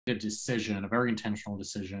a decision, a very intentional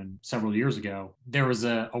decision several years ago. There was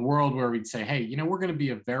a world where we'd say, hey, we're going to be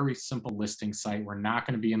a very simple listing site. We're not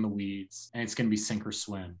going to be in the weeds, and it's going to be sink or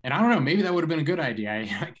swim. And I don't know, maybe that would have been a good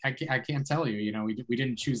idea. I can't tell you, we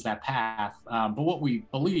didn't choose that path. But what we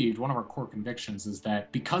believed, one of our core convictions, is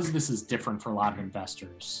that because this is different for a lot of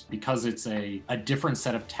investors, because it's a different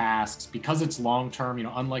set of tasks, because it's long-term,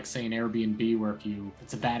 unlike say an Airbnb where if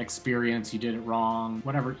it's a bad experience, you did it wrong,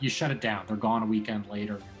 whatever, you shut it down. They're gone a weekend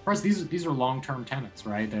later. For us, these are long-term tenants,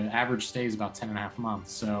 right? The average stay is about 10 and a half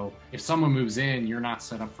months. So if someone moves in, you're not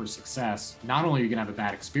set up for success. Not only are you going to have a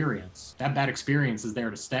bad experience, that bad experience is there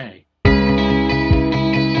to stay.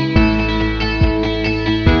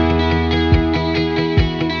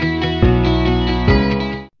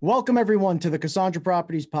 Welcome, everyone, to the Casandra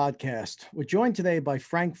Properties podcast. We're joined today by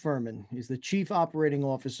Frank Furman. He's the Chief Operating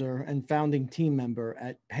Officer and founding team member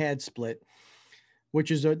at PadSplit, which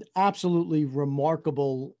is an absolutely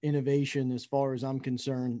remarkable innovation as far as I'm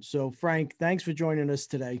concerned. So, Frank, thanks for joining us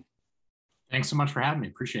today. Thanks so much for having me.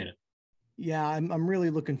 Appreciate it. Yeah, I'm really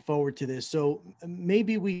looking forward to this. So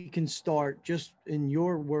maybe we can start just in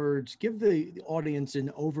your words, give the audience an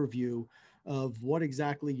overview of what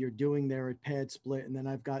exactly you're doing there at PadSplit. And then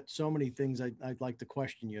I've got so many things I'd like to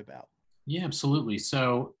question you about. Yeah, absolutely.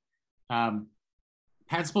 So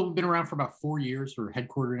PadSplit, we've been around for about 4 years. We're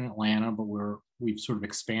headquartered in Atlanta, but we've sort of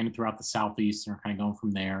expanded throughout the Southeast and we're kind of going from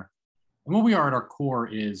there. And what we are at our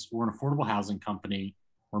core is we're an affordable housing company.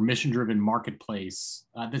 We're a mission-driven marketplace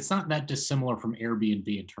that's not that dissimilar from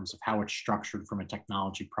Airbnb in terms of how it's structured from a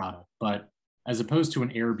technology product. But as opposed to an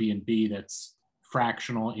Airbnb that's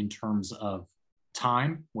fractional in terms of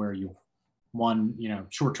time, where one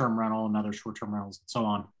short-term rental, another short-term rentals, and so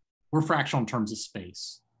on, we're fractional in terms of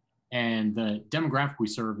space. And the demographic we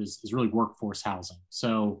serve is really workforce housing.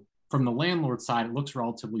 So from the landlord side, it looks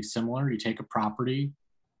relatively similar. You take a property,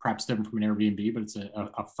 perhaps different from an Airbnb, but it's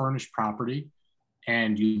a furnished property,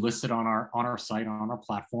 and you list it on our site, on our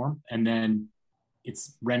platform, and then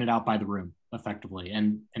it's rented out by the room effectively.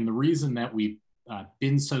 And the reason that we've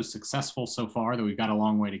been so successful so far, that we've got a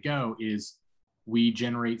long way to go, is we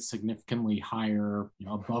generate significantly higher,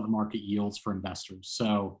 above market yields for investors.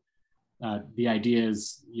 So the idea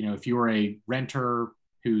is, if you are a renter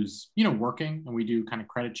who's, working, and we do kind of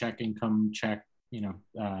credit check, income check,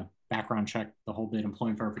 background check, the whole bit,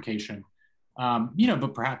 employment verification,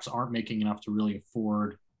 but perhaps aren't making enough to really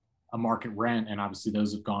afford a market rent. And obviously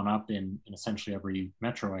those have gone up in essentially every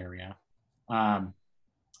metro area.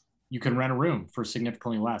 You can rent a room for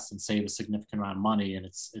significantly less and save a significant amount of money. And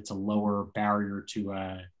it's a lower barrier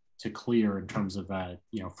to clear in terms of,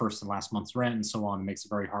 first and last month's rent and so on. It makes it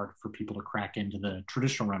very hard for people to crack into the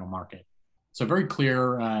traditional rental market. So very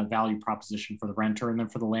clear value proposition for the renter, and then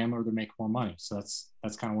for the landlord, they make more money. So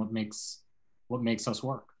that's kind of what makes us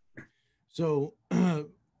work. So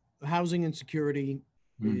housing insecurity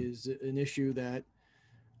is an issue that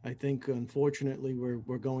I think, unfortunately,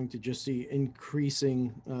 we're going to just see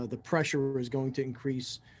increasing. The pressure is going to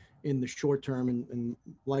increase in the short term and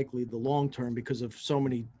likely the long term because of so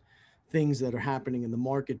many things that are happening in the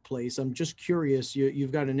marketplace. I'm just curious,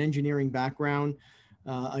 you've got an engineering background.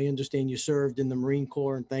 I understand you served in the Marine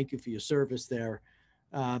Corps, and thank you for your service there.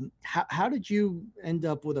 How did you end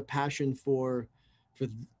up with a passion for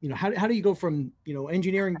how do you go from,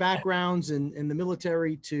 engineering backgrounds in the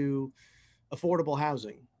military to affordable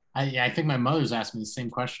housing? I think my mother's asked me the same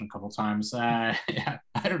question a couple of times. Yeah,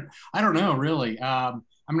 I don't know really.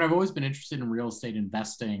 I've always been interested in real estate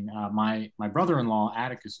investing. My brother-in-law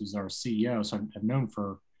Atticus, who's our CEO, so I've known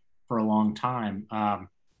for a long time.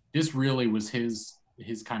 This really was his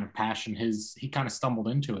kind of passion. He kind of stumbled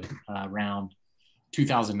into it around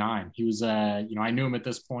 2009. He was I knew him at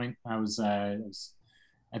this point. I was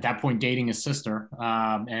at that point dating his sister,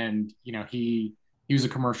 and he was a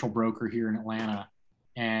commercial broker here in Atlanta,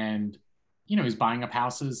 and he's buying up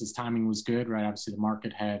houses. His timing was good, right? Obviously the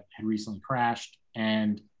market had recently crashed,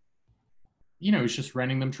 and he was just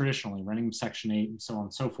renting them traditionally, renting them Section 8 and so on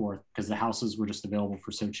and so forth, because the houses were just available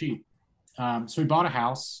for so cheap. So he bought a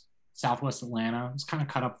house, Southwest Atlanta. It was kind of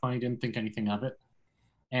cut up funny, didn't think anything of it.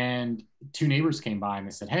 And two neighbors came by and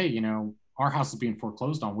they said, hey, our house is being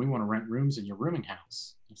foreclosed on. We want to rent rooms in your rooming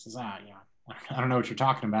house. He says, I don't know what you're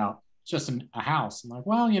talking about. It's just a house. I'm like,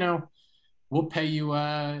 well, we'll pay you,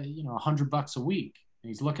 $100 a week. And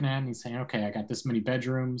he's looking at it and he's saying, okay, I got this many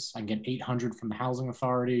bedrooms. I can get 800 from the housing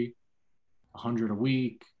authority, 100 a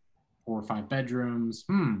week, 4 or 5 bedrooms.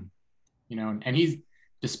 And he's,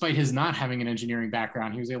 despite his not having an engineering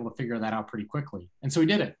background, he was able to figure that out pretty quickly. And so he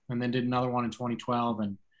did it, and then did another one in 2012.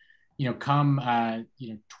 And, come,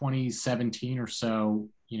 2017 or so,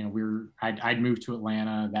 I'd moved to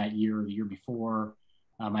Atlanta that year or the year before.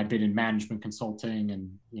 I'd been in management consulting,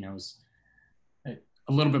 and was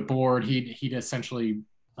a little bit bored. He'd essentially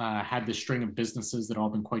had this string of businesses that all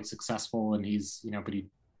been quite successful, and but he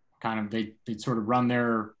kind of they'd sort of run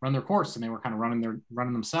their course, and they were kind of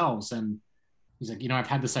running themselves. And he's like, I've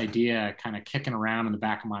had this idea kind of kicking around in the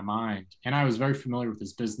back of my mind, and I was very familiar with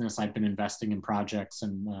his business. I'd been investing in projects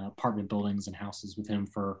and apartment buildings and houses with him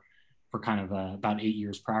for kind of about 8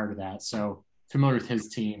 years prior to that, so familiar with his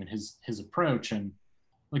team and his approach. And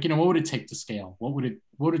like, what would it take to scale? What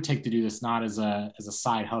would it take to do this, not as a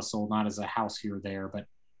side hustle, not as a house here or there, but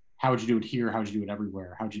how would you do it here? How would you do it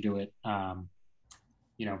everywhere? How would you do it,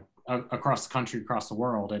 across the country, across the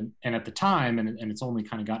world? And at the time, and it's only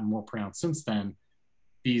kind of gotten more pronounced since then,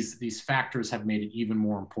 these factors have made it even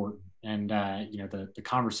more important. And the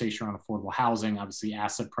conversation around affordable housing, obviously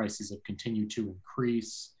asset prices have continued to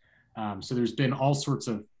increase. So there's been all sorts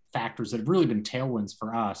of factors that have really been tailwinds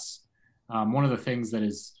for us. One of the things that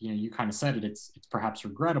is, you kind of said it, it's perhaps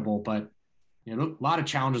regrettable, but a lot of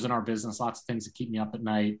challenges in our business, lots of things that keep me up at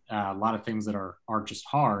night, a lot of things that are just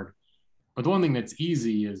hard. But the one thing that's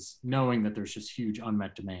easy is knowing that there's just huge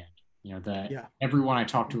unmet demand. Everyone I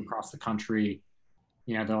talk to across the country,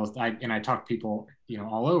 I talk to people,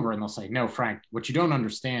 all over, and they'll say, "No, Frank, what you don't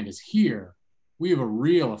understand is here we have a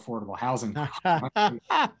real affordable housing."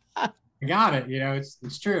 I got it.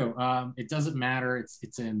 It's true. It doesn't matter.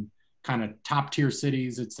 It's in kind of top tier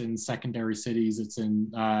cities. It's in secondary cities. It's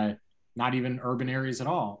in not even urban areas at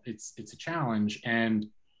all. It's a challenge. And,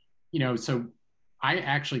 so I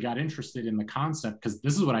actually got interested in the concept because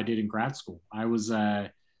this is what I did in grad school.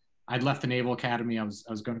 I'd left the Naval Academy. I was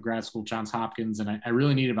going to grad school at Johns Hopkins, and I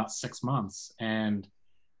really needed about 6 months. And,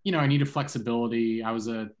 I needed flexibility. I was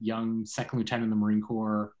a young second lieutenant in the Marine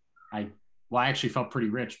Corps. I actually felt pretty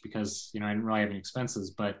rich because, I didn't really have any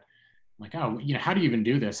expenses, but I'm like, oh, how do you even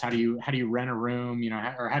do this? How do you rent a room,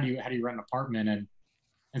 or how do you rent an apartment?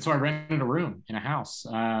 And so I rented a room in a house,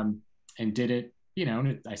 and did it,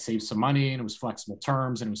 and I saved some money, and it was flexible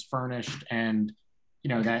terms, and it was furnished, and,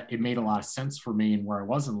 that it made a lot of sense for me and where I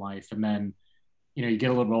was in life. And then, you get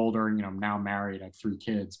a little older, and, I'm now married, I have 3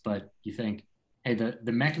 kids, but you think, hey,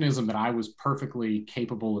 the mechanism that I was perfectly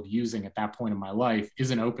capable of using at that point in my life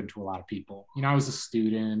isn't open to a lot of people. I was a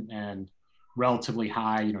student and relatively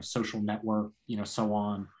high, social network, so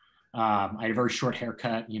on. I had a very short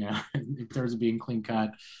haircut, in terms of being clean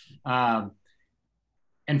cut. And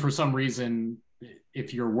for some reason,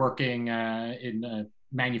 if you're working in a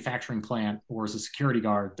manufacturing plant or as a security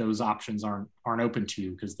guard, those options aren't open to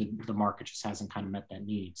you because the market just hasn't kind of met that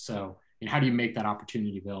need. So, how do you make that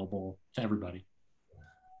opportunity available to everybody?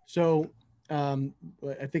 So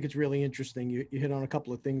I think it's really interesting. You hit on a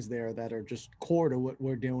couple of things there that are just core to what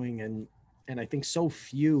we're doing. And I think so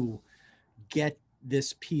few get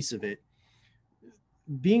this piece of it.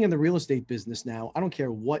 Being in the real estate business now, I don't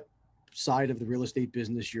care what side of the real estate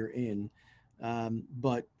business you're in.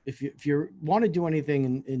 But if you want to do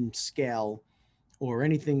anything in scale or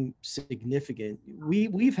anything significant,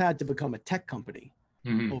 we've had to become a tech company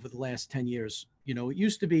over the last 10 years. It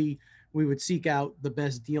used to be we would seek out the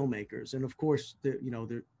best deal makers. And of course,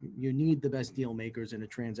 you need the best deal makers in a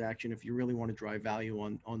transaction if you really want to drive value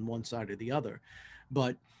on one side or the other.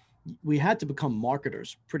 But we had to become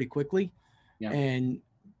marketers pretty quickly. Yeah. And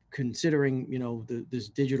considering, this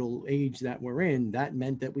digital age that we're in, that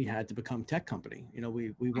meant that we had to become tech company.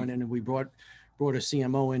 We went in and we brought a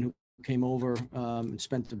CMO in who came over and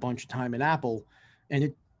spent a bunch of time at Apple, and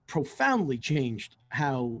it profoundly changed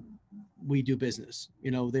how we do business.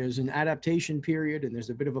 There's an adaptation period and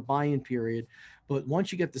there's a bit of a buy-in period, but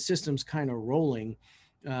once you get the systems kind of rolling,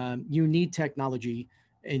 you need technology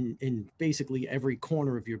in basically every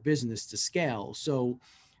corner of your business to scale. So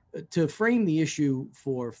to frame the issue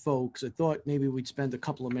for folks, I thought maybe we'd spend a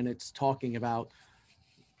couple of minutes talking about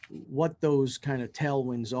what those kind of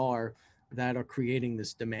tailwinds are that are creating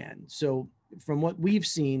this demand. So from what we've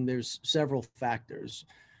seen, there's several factors.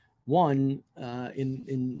 One,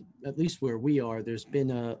 in at least where we are, there's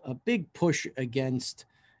been a big push against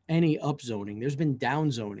any upzoning. There's been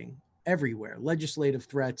downzoning everywhere. Legislative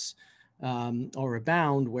threats are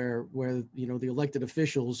abound where the elected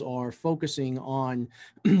officials are focusing on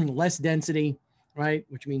less density, right?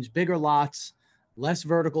 Which means bigger lots, less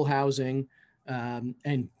vertical housing,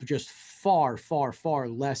 and just far, far, far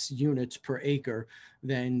less units per acre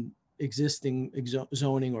than existing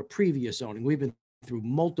zoning or previous zoning. We've been through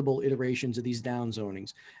multiple iterations of these down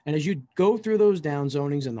zonings. And as you go through those down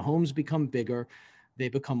zonings and the homes become bigger, they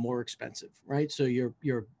become more expensive, right? So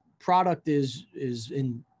your product is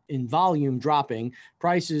in volume dropping,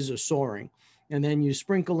 prices are soaring. and then you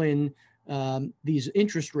sprinkle in these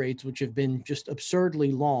interest rates, which have been just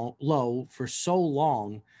absurdly low for so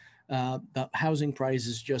long, the housing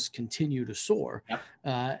prices just continue to soar.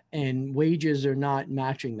 Yep. And wages are not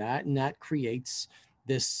matching that. And that creates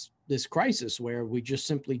this crisis where we just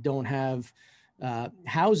simply don't have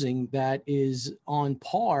housing that is on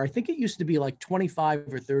par. I think it used to be like 25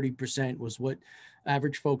 or 30% was what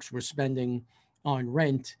average folks were spending on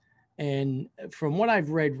rent. And from what I've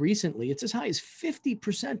read recently, it's as high as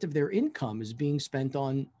 50% of their income is being spent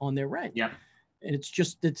on their rent. Yep. And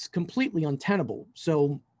it's completely untenable.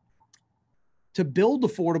 So to build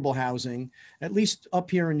affordable housing, at least up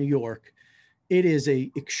here in New York, it is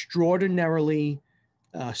a extraordinarily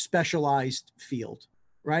specialized field,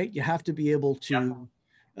 right? You have to be able to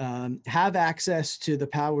have access to the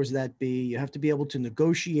powers that be. You have to be able to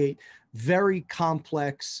negotiate very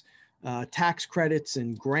complex tax credits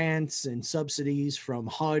and grants and subsidies from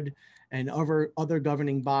HUD and other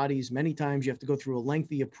governing bodies. Many times you have to go through a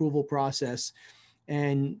lengthy approval process.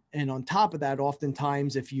 And on top of that,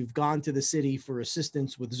 oftentimes, if you've gone to the city for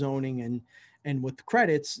assistance with zoning and with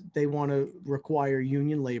credits, they want to require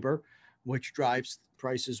union labor, which drives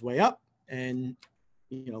prices way up. And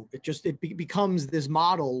it becomes this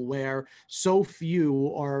model where so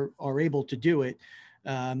few are able to do it,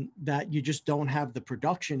 that you just don't have the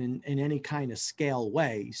production in any kind of scale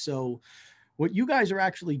way. So what you guys are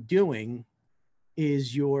actually doing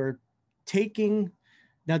is you're taking,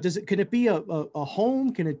 now can it be a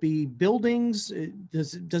home? Can it be buildings?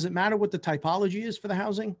 Does it matter what the typology is for the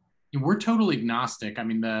housing? We're totally agnostic. I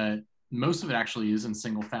mean, most of it actually is in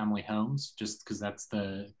single family homes, just because that's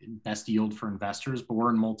the best yield for investors, but we're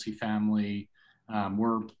in multifamily.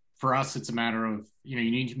 For us, it's a matter of, you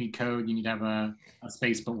need to meet code, you need to have a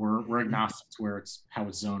space, but we're agnostic to how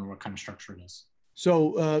it's zoned or what kind of structure it is.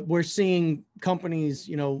 So we're seeing companies,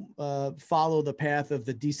 follow the path of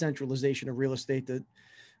the decentralization of real estate. That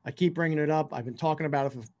I keep bringing it up. I've been talking about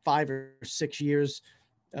it for 5 or 6 years,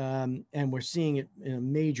 and we're seeing it in a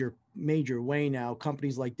major way now.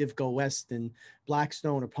 Companies like Divco West and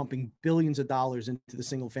Blackstone are pumping billions of dollars into the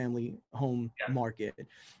single family home market.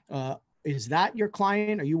 Is that your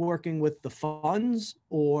client? Are you working with the funds,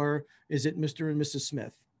 or is it Mr. and Mrs.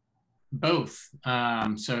 Smith? Both.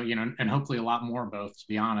 So, and hopefully a lot more both, to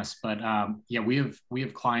be honest. But we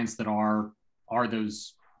have clients that are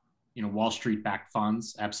those, Wall Street backed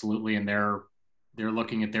funds. Absolutely. And they're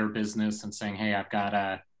looking at their business and saying, hey, I've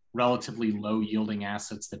got relatively low yielding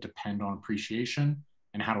assets that depend on appreciation.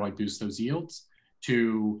 And how do I boost those yields?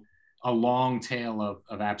 To a long tail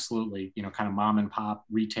of absolutely, kind of mom and pop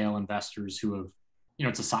retail investors who have,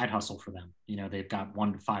 it's a side hustle for them. They've got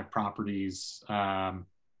 1 to 5 properties, and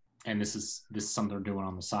this is something they're doing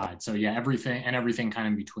on the side. So everything kind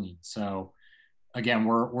of in between. So again,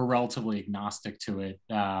 we're relatively agnostic to it,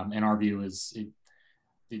 and our view is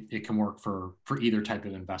it can work for either type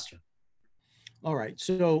of investor. All right.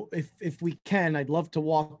 So if we can, I'd love to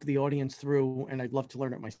walk the audience through, and I'd love to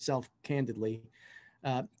learn it myself candidly.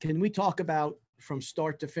 Can we talk about from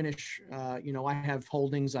start to finish? I have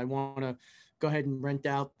holdings. I want to go ahead and rent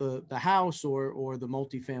out the house or the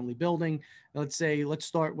multifamily building. Let's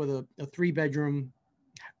start with a 3-bedroom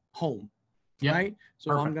home, right? So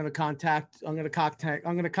perfect. I'm going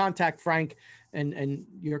to contact Frank and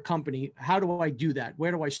your company. How do I do that?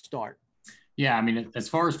 Where do I start? Yeah, I mean, as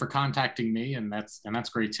far as for contacting me, and that's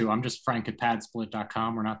great too. I'm just Frank at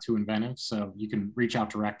PadSplit.com. We're not too inventive, so you can reach out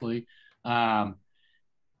directly.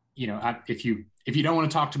 If you don't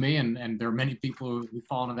want to talk to me, and there are many people who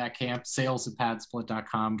fall into that camp, sales at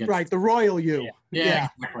PadSplit.com. Right, the royal you. Yeah,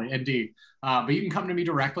 exactly, indeed. But you can come to me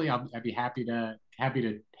directly. I'd be happy to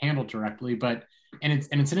handle directly. But it's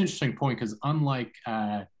an interesting point, because unlike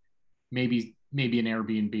maybe an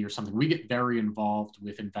Airbnb or something, we get very involved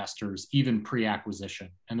with investors even pre-acquisition,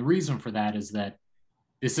 and the reason for that is that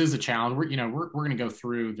this is a challenge. We're going to go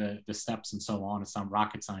through the steps and so on. It's not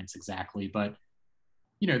rocket science exactly, but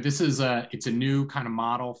this is it's a new kind of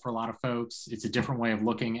model for a lot of folks. It's a different way of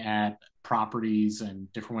looking at properties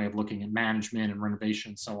and different way of looking at management and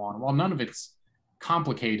renovation and so on. While none of it's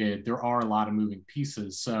complicated, there are a lot of moving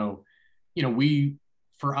pieces. So,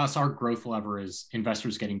 for us, our growth lever is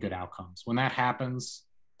investors getting good outcomes. When that happens,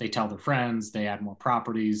 they tell their friends, they add more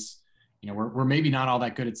properties. We're maybe not all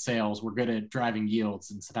that good at sales. We're good at driving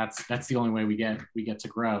yields. And so that's the only way we get to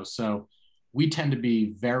grow. So we tend to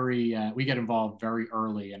be we get involved very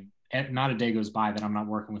early, and not a day goes by that I'm not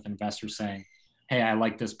working with investors saying, hey, I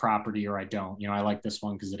like this property, or I don't. I like this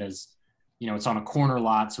one because it is, it's on a corner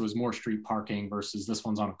lot, so it's more street parking, versus this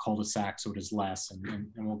one's on a cul-de-sac, so it is less, and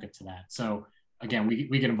we'll get to that. So again, we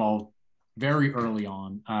get involved very early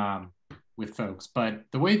on. with folks. But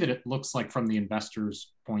the way that it looks like from the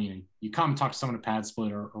investor's point, you come talk to someone at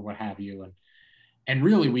PadSplit or what have you, and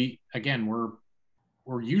really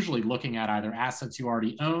we're usually looking at either assets you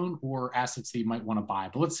already own or assets that you might want to buy.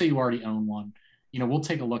 But let's say you already own one. We'll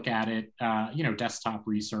take a look at it, desktop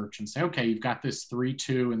research and say, okay, you've got this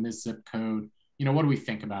 3.2 in this zip code. What do we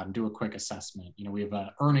think about, and do a quick assessment? We have an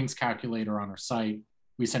earnings calculator on our site.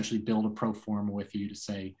 We essentially build a pro forma with you to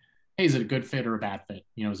say, hey, is it a good fit or a bad fit?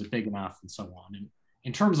 Is it big enough, and so on. And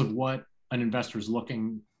in terms of what an investor is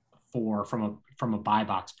looking for from a buy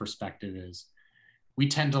box perspective is, we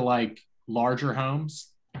tend to like larger homes,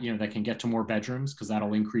 that can get to more bedrooms, because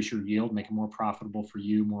that'll increase your yield, make it more profitable for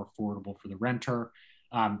you, more affordable for the renter.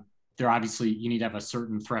 There obviously, you need to have a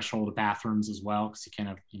certain threshold of bathrooms as well, because you can't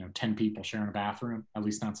have 10 people sharing a bathroom, at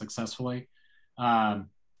least not successfully. But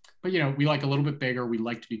we like a little bit bigger. We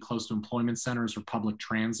like to be close to employment centers or public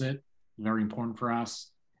transit. Very important for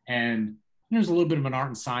us. And there's a little bit of an art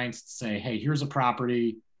and science to say, hey, here's a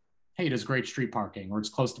property. Hey, it has great street parking, or it's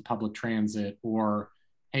close to public transit, or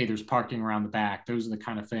hey, there's parking around the back. Those are the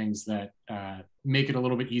kind of things that make it a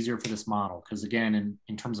little bit easier for this model. Because again,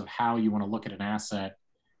 in terms of how you want to look at an asset,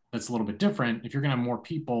 that's a little bit different. If you're going to have more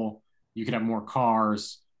people, you could have more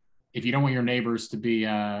cars. If you don't want your neighbors to be,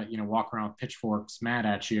 walk around with pitchforks mad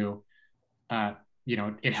at you,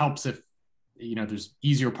 it helps if, there's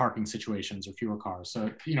easier parking situations or fewer cars.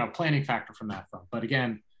 So, planning factor from that front. But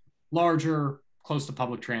again, larger, close to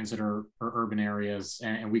public transit or urban areas.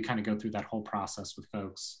 And we kind of go through that whole process with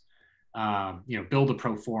folks, build a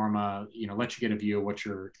pro forma, let you get a view of what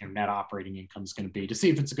your net operating income is going to be, to see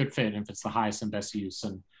if it's a good fit and if it's the highest and best use.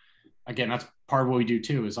 And again, that's part of what we do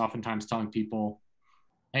too, is oftentimes telling people,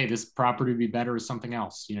 hey, this property would be better as something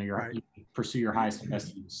else. You pursue your highest and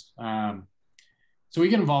best use. So we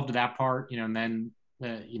get involved in that part, and then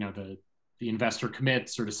the investor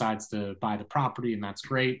commits or decides to buy the property, and that's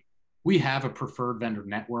great. We have a preferred vendor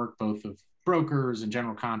network, both of brokers and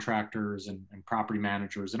general contractors and property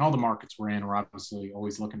managers, and all the markets we're in. We're obviously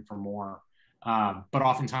always looking for more, but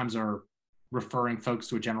oftentimes are referring folks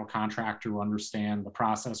to a general contractor who understand the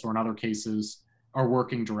process, or in other cases are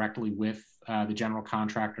working directly with the general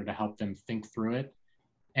contractor to help them think through it.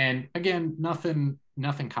 And again, nothing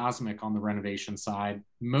cosmic on the renovation side.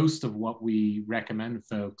 Most of what we recommend to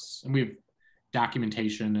folks, and we have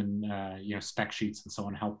documentation and spec sheets and so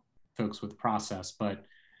on, help folks with the process, but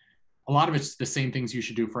a lot of it's the same things you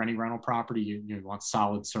should do for any rental property. You want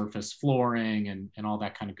solid surface flooring and all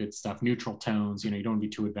that kind of good stuff, neutral tones. You don't want to be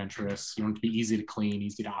too adventurous. You want it to be easy to clean,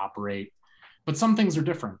 easy to operate. But some things are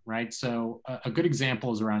different, right? So a good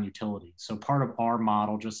example is around utility. So part of our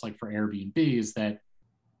model, just like for Airbnb, is that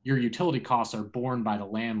your utility costs are borne by the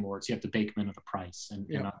landlords. You have to bake them into the price.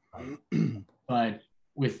 But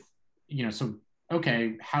with,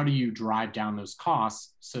 okay, how do you drive down those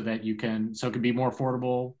costs so that it can be more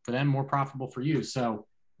affordable for them, more profitable for you? So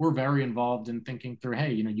we're very involved in thinking through,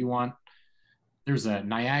 hey, there's a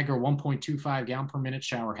Niagara 1.25 gallon per minute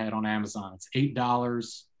shower head on Amazon. It's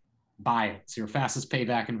 $8. Buy it. It's your fastest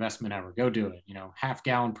payback investment ever. Go do it. Half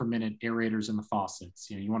gallon per minute aerators in the faucets.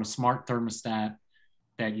 You want a smart thermostat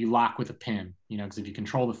that you lock with a pin, because if you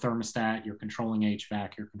control the thermostat, you're controlling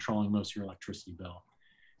HVAC, you're controlling most of your electricity bill.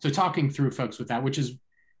 So talking through folks with that, which is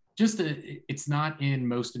just, it's not in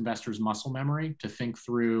most investors' muscle memory to think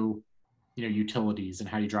through, utilities and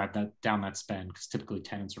how you drive down that spend, because typically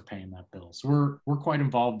tenants are paying that bill. So we're quite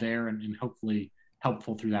involved there and hopefully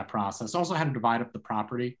helpful through that process. Also how to divide up the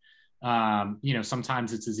property.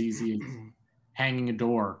 Sometimes it's as easy as hanging a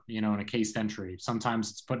door, in a cased entry. Sometimes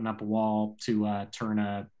it's putting up a wall to turn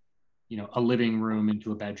a living room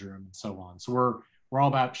into a bedroom and so on. So we're all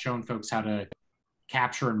about showing folks how to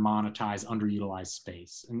capture and monetize underutilized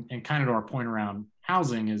space. And kind of to our point around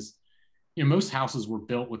housing is, most houses were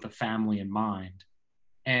built with a family in mind,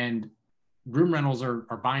 and room rentals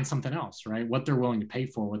are buying something else, right? What they're willing to pay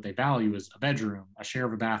for, what they value is a bedroom, a share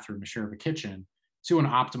of a bathroom, a share of a kitchen. So you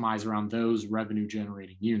want to optimize around those revenue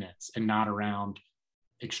generating units and not around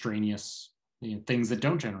extraneous things that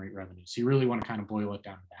don't generate revenue. So you really want to kind of boil it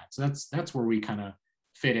down to that. So that's where we kind of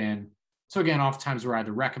fit in. So again, oftentimes we're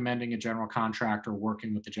either recommending a general contractor or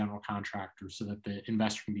working with the general contractor so that the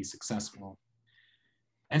investor can be successful.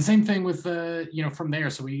 And same thing with from there.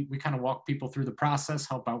 So we kind of walk people through the process,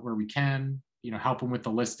 help out where we can, help them with the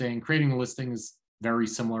listing. Creating a listing is very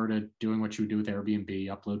similar to doing what you would do with Airbnb.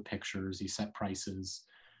 Upload pictures, you set prices,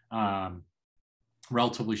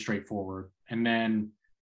 relatively straightforward. And then,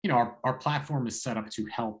 our platform is set up to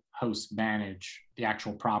help hosts manage the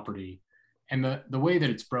actual property. And the way that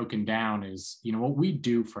it's broken down is, what we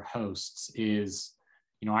do for hosts is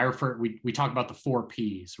we talk about the 4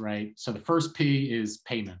 P's, right? So the first P is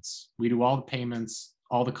payments. We do all the payments,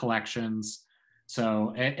 all the collections.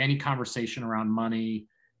 So any conversation around money,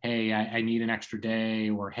 hey, I need an extra day,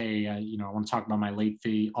 or hey, I want to talk about my late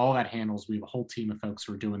fee. All that handles. We have a whole team of folks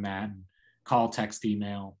who are doing that, and call, text,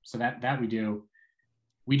 email. So that we do.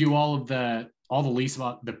 We do all the lease.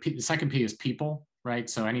 About the second P is people, right?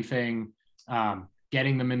 So anything,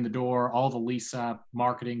 getting them in the door, all the lease up,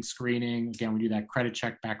 marketing, screening. Again, we do that credit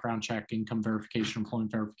check, background check, income verification,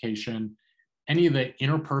 employment verification. Any of the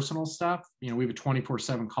interpersonal stuff, we have a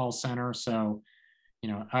 24/7 call center. So,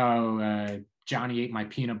 Johnny ate my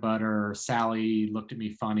peanut butter, Sally looked at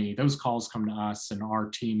me funny. Those calls come to us, and our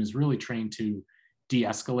team is really trained to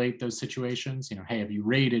de-escalate those situations. Hey, have you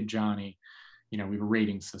rated Johnny? We have a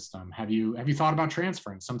rating system. Have you thought about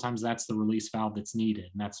transferring? Sometimes that's the release valve that's needed,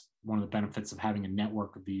 and that's one of the benefits of having a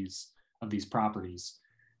network of these properties.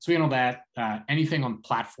 So we handle that. Anything on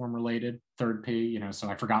platform related, third P. So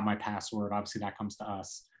I forgot my password. Obviously, that comes to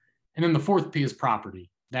us. And then the fourth P is property.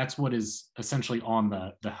 That's what is essentially on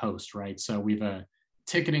the host, right? So we have a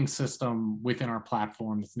ticketing system within our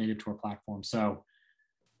platform that's native to our platform. So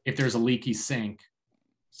if there's a leaky sink,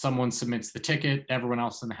 someone submits the ticket, everyone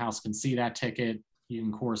else in the house can see that ticket, you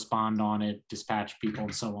can correspond on it, dispatch people,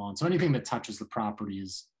 and so on. So anything that touches the property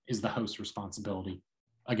is the host's responsibility.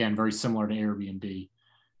 Again, very similar to Airbnb.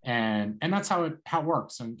 And that's how it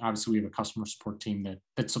works. And obviously we have a customer support team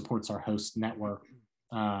that supports our host network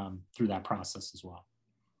through that process as well.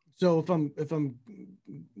 So if I'm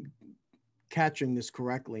catching this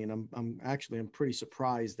correctly, and I'm pretty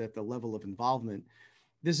surprised at the level of involvement.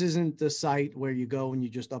 This isn't the site where you go and you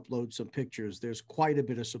just upload some pictures. There's quite a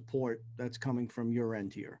bit of support that's coming from your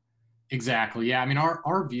end here. Exactly. Yeah. I mean,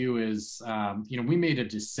 our view is, we made a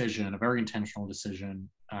decision, a very intentional decision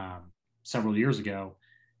several years ago.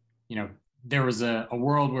 There was a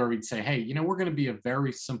world where we'd say, hey, we're going to be a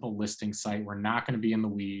very simple listing site. We're not going to be in the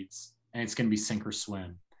weeds, and it's going to be sink or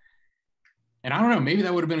swim. And I don't know, maybe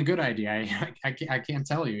that would have been a good idea. I can't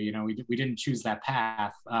tell you, we didn't choose that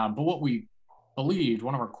path. But what we believed,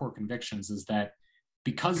 one of our core convictions, is that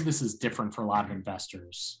because this is different for a lot of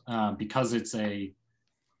investors, because it's a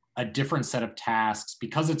different set of tasks,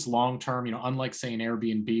 because it's long-term, unlike say an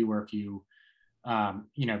Airbnb where if you,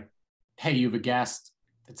 hey, you have a guest,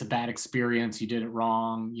 it's a bad experience, you did it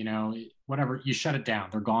wrong, whatever, you shut it down.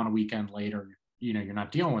 They're gone a weekend later, you're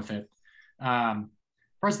not dealing with it.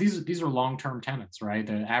 For us, these are long-term tenants, right?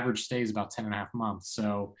 The average stay is about 10 and a half months.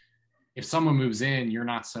 So if someone moves in, you're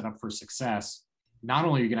not set up for success. Not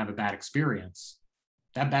only are you going to have a bad experience,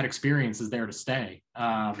 that bad experience is there to stay.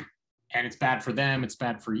 And it's bad for them. It's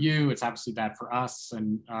bad for you. It's obviously bad for us.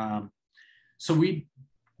 And so we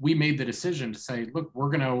made the decision to say, look,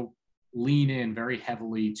 we're going to lean in very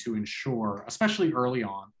heavily to ensure, especially early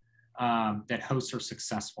on, that hosts are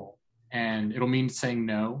successful. And it'll mean saying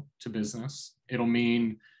no to business. It'll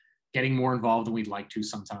mean getting more involved than we'd like to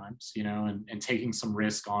sometimes, and taking some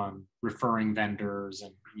risk on referring vendors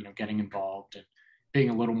and, getting involved and being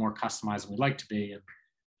a little more customized than we'd like to be.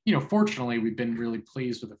 And, fortunately, we've been really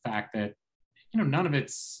pleased with the fact that, none of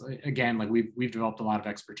it's, again, like we've developed a lot of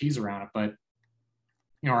expertise around it, but,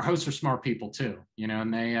 our hosts are smart people too,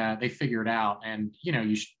 and they figure it out. And,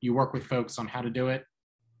 you work with folks on how to do it.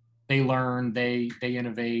 They learn, they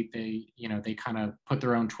innovate, they kind of put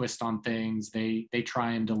their own twist on things. They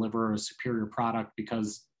try and deliver a superior product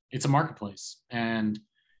because it's a marketplace. And,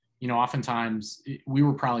 oftentimes we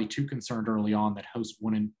were probably too concerned early on that hosts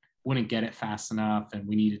wouldn't get it fast enough. And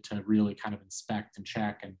we needed to really kind of inspect and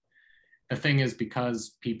check. And the thing is,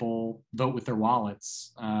 because people vote with their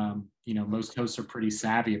wallets, most hosts are pretty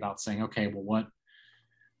savvy about saying, okay, well,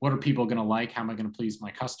 what are people going to like? How am I going to please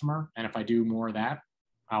my customer? And if I do more of that,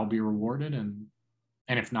 I'll be rewarded, and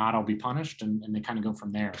if not, I'll be punished, and they kind of go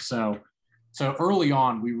from there. So early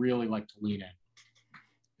on, we really like to lean in.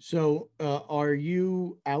 So are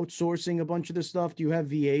you outsourcing a bunch of this stuff? Do you have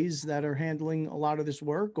VAs that are handling a lot of this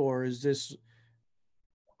work, or is this?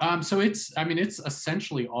 So it's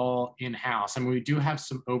essentially all in-house. I mean, we do have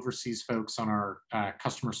some overseas folks on our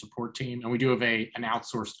customer support team, and we do have an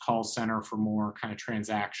outsourced call center for more kind of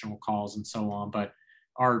transactional calls and so on. But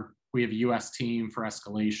we have a U.S. team for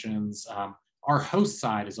escalations. Our host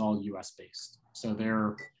side is all U.S. based. So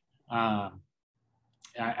they're all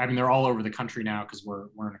over the country now because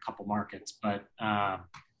we're in a couple markets. But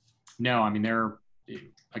no, I mean, they're,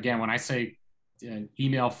 again, when I say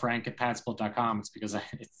email Frank at PadSplit.com, it's because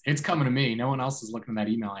it's coming to me. No one else is looking at that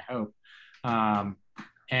email, I hope.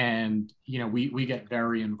 And we get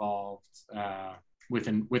very involved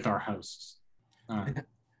with our hosts.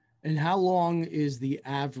 And how long is the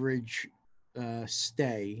average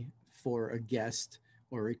stay for a guest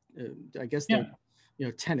or I guess Yeah.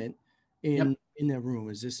 the tenant Yep. in their room?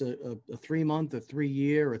 Is this a 3 month, a 3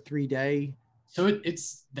 year, a 3 day? So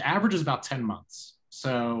it's the average is about 10 months.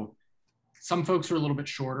 So some folks are a little bit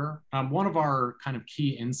shorter. One of our kind of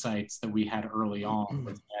key insights that we had early on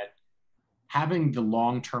was that having the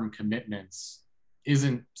long-term commitments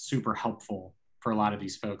isn't super helpful for a lot of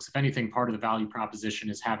these folks. If anything, part of the value proposition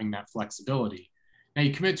is having that flexibility. Now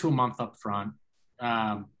you commit to a month up front,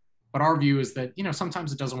 but our view is that,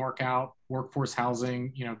 sometimes it doesn't work out. Workforce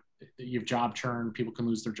housing, you have job churn, people can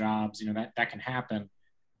lose their jobs, that can happen.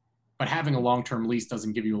 But having a long-term lease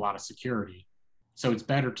doesn't give you a lot of security. So it's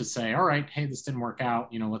better to say, all right, hey, this didn't work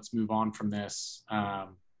out, let's move on from this.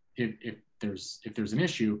 If there's an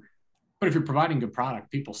issue, but if you're providing good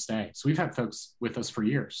product, people stay. So we've had folks with us for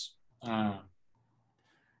years. How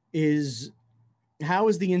is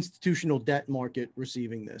the institutional debt market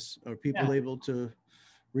receiving this? Are people able to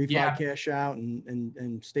refi, cash out,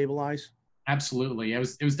 and stabilize? Absolutely. It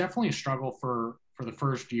was definitely a struggle for the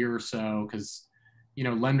first year or so because,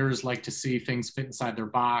 lenders like to see things fit inside their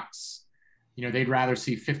box. They'd rather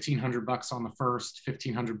see $1,500 on the first,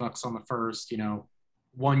 $1,500 on the first,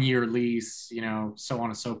 1 year lease, so on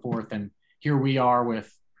and so forth. And here we are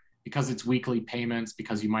because it's weekly payments,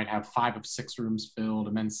 because you might have 5 of 6 rooms filled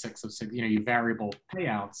and then 6 of 6, you variable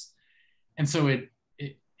payouts. And so it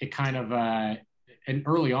kind of, and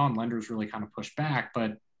early on lenders really kind of pushed back,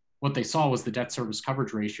 but what they saw was the debt service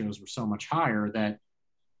coverage ratios were so much higher that,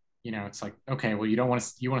 it's like, okay, well, you want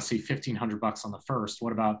to see $1,500 on the first.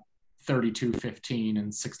 What about 32.15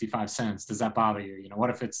 and 65 cents? Does that bother you?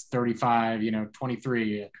 What if it's 35,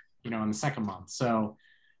 23, in the second month? So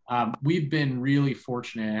we've been really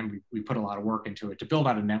fortunate, and we put a lot of work into it to build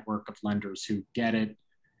out a network of lenders who get it,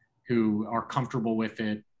 who are comfortable with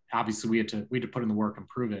it. Obviously we had to put in the work and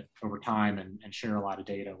prove it over time and share a lot of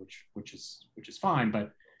data, which is fine.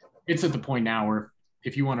 But it's at the point now where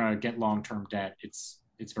if you want to get long-term debt, it's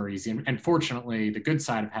very easy. And fortunately, the good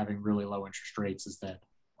side of having really low interest rates is that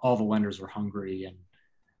all the lenders are hungry and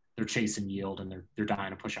they're chasing yield and they're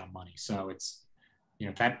dying to push out money. So it's,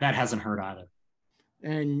 that hasn't hurt either.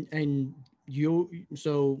 And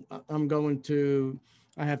so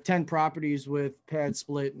I have 10 properties with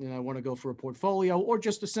PadSplit and I want to go for a portfolio or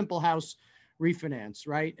just a simple house refinance,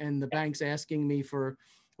 right? And the bank's asking me for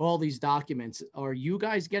all these documents. Are you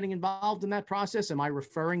guys getting involved in that process? Am I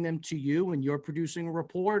referring them to you and you're producing a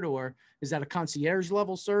report, or is that a concierge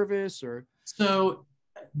level service? Or so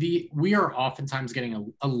we are oftentimes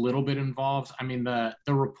getting a little bit involved. I mean, the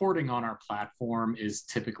reporting on our platform is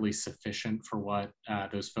typically sufficient for what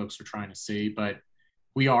those folks are trying to see, but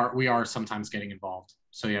we are sometimes getting involved.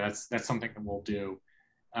 So yeah, that's something that we'll do,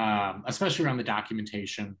 especially around the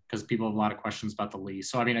documentation, because people have a lot of questions about the lease.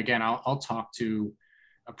 So I mean, again, I'll talk to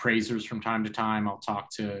appraisers from time to time. I'll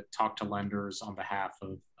talk to lenders on behalf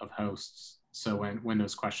of hosts. So when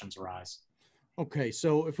those questions arise. Okay,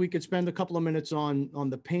 so if we could spend a couple of minutes on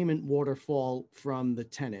the payment waterfall from the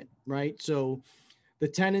tenant, right? So the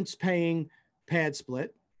tenant's paying PadSplit.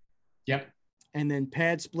 Yep. And then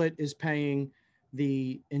PadSplit is paying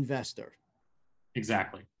the investor.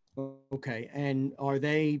 Exactly. Okay, and are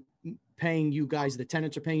they paying you guys, the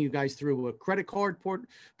tenants are paying you guys through a credit card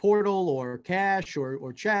portal or cash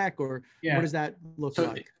or check, or what does that look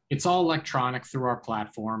like? It's all electronic through our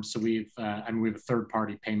platform. So we have a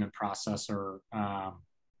third-party payment processor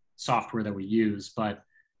software that we use, but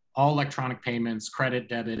all electronic payments, credit,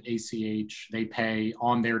 debit, ACH, they pay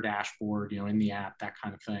on their dashboard, in the app, that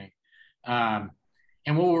kind of thing.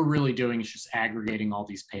 And what we're really doing is just aggregating all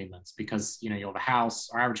these payments because, you have a house,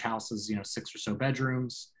 our average house is, 6 or so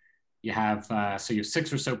bedrooms. You have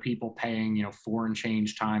 6 or so people paying, 4 and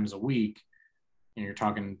change times a week. You're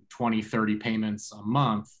talking 20, 30 payments a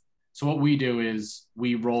month. So what we do is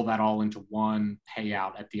we roll that all into one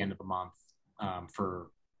payout at the end of the month for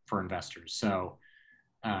investors. So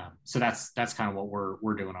that's kind of what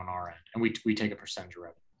we're doing on our end, and we take a percentage of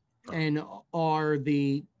revenue. And are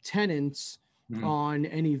the tenants on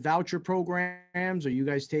any voucher programs? Are you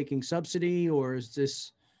guys taking subsidy, or is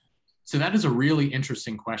this? So that is a really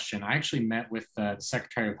interesting question. I actually met with the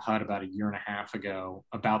Secretary of HUD about 1.5 years ago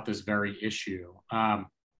about this very issue.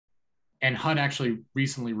 And HUD actually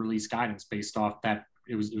recently released guidance based off that.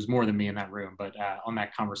 It was more than me in that room, but on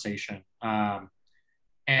that conversation.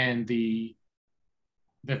 And the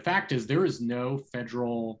fact is there is no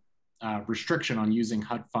federal restriction on using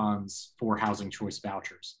HUD funds for housing choice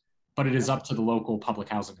vouchers, but it is up to the local public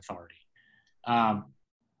housing authority.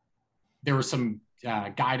 There was some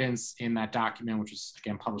guidance in that document, which was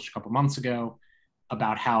again published a couple months ago,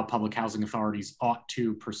 about how public housing authorities ought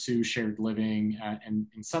to pursue shared living and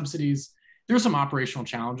subsidies. There's some operational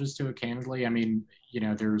challenges to it, candidly. I mean,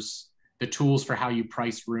 there's the tools for how you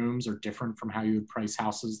price rooms are different from how you would price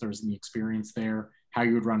houses. There's the experience there. How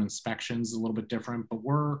you would run inspections is a little bit different, but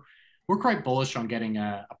we're quite bullish on getting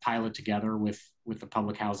a pilot together with the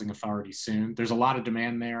public housing authority soon. There's a lot of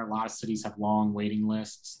demand there. A lot of cities have long waiting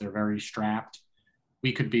lists. They're very strapped.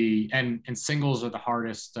 We could be, and singles are the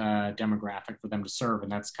hardest demographic for them to serve,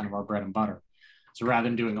 and that's kind of our bread and butter. So rather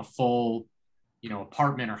than doing a full,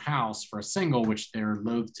 apartment or house for a single, which they're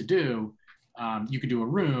loath to do, you could do a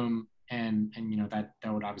room, and that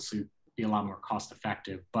would obviously be a lot more cost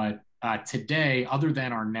effective. But today, other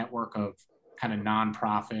than our network of kind of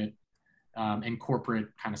nonprofit and corporate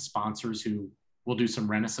kind of sponsors who will do some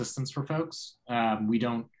rent assistance for folks, we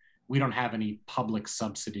don't have any public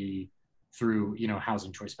subsidy through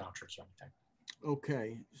housing choice vouchers or anything.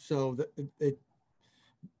 Okay, so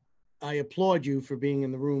I applaud you for being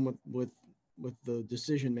in the room with the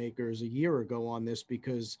decision makers a year ago on this,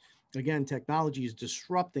 because again, technology is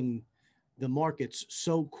disrupting the markets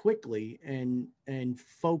so quickly, and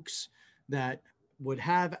folks that would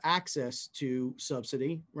have access to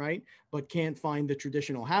subsidy, right, but can't find the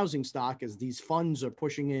traditional housing stock as these funds are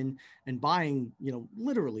pushing in and buying,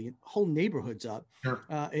 literally whole neighborhoods up. Sure.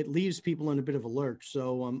 It leaves people in a bit of a lurch.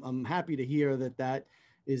 So I'm happy to hear that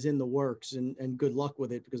is in the works, and good luck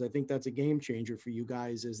with it, because I think that's a game changer for you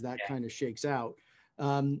guys as that kind of shakes out.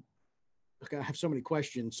 Look, I have so many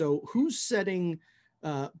questions. So who's setting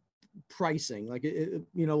pricing? Like,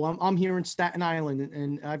 I'm here in Staten Island,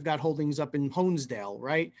 and I've got holdings up in Honesdale,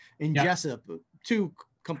 right? In Jessup, two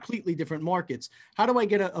completely different markets. How do I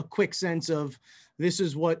get a quick sense of this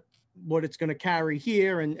is what it's going to carry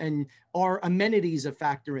here, and are amenities a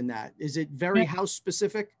factor in that? Is it very house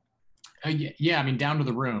specific? Yeah, I mean, down to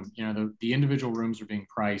the room. The individual rooms are being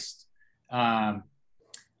priced.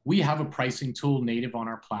 We have a pricing tool native on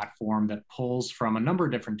our platform that pulls from a number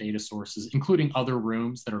of different data sources, including other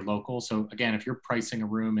rooms that are local. So again, if you're pricing a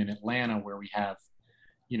room in Atlanta where we have,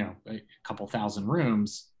 a couple thousand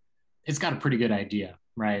rooms, it's got a pretty good idea,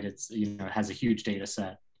 right? It's, it has a huge data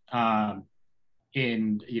set. We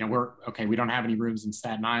don't have any rooms in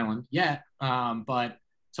Staten Island yet, but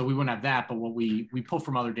so we wouldn't have that. But what we pull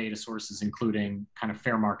from other data sources, including kind of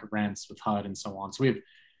fair market rents with HUD and so on. So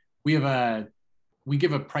we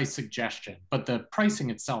give a price suggestion, but the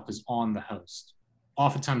pricing itself is on the host.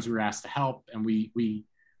 Oftentimes we're asked to help, and we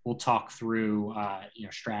will talk through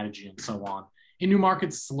strategy and so on. In new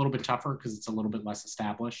markets, it's a little bit tougher because it's a little bit less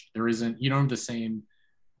established. You don't have the same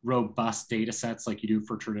robust data sets like you do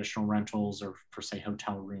for traditional rentals or for, say,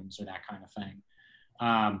 hotel rooms or that kind of thing.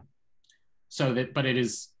 But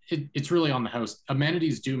it's really on the host.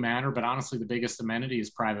 Amenities do matter, but honestly, the biggest amenity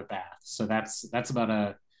is private baths. So that's about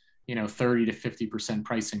a 30 to 50%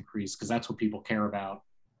 price increase, because that's what people care about.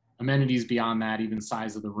 Amenities beyond that, even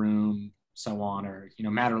size of the room, so on, or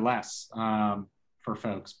matter less for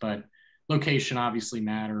folks. But location obviously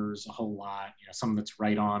matters a whole lot. Something that's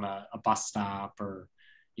right on a bus stop, or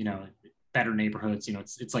better neighborhoods.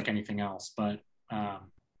 It's like anything else. But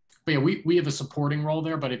yeah, we have a supporting role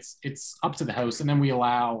there, but it's up to the host, and then we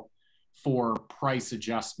allow for price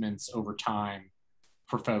adjustments over time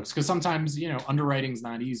for folks, because sometimes underwriting is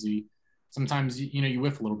not easy. Sometimes you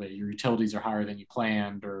whiff a little bit. Your utilities are higher than you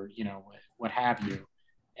planned, or what have you,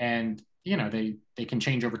 and they can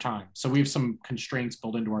change over time. So we have some constraints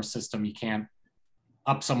built into our system. You can't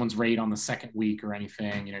up someone's rate on the second week or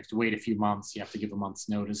anything. You have to wait a few months. You have to give a month's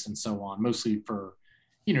notice and so on, mostly for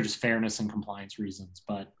just fairness and compliance reasons.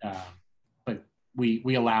 But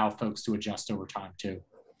we allow folks to adjust over time too.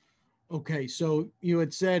 Okay, so you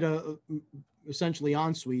had said essentially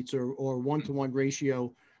en suites or 1-to-1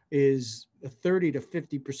 ratio is a 30 to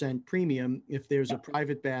 50% premium if there's a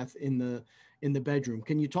private bath in the bedroom.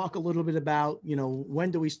 Can you talk a little bit about,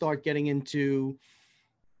 when do we start getting into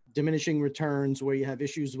diminishing returns where you have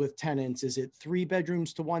issues with tenants? Is it 3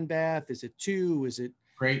 bedrooms to 1 bath? Is it 2? Is it?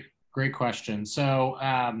 Great question. So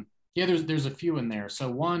there's a few in there.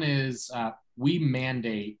 So one is we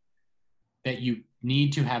mandate that you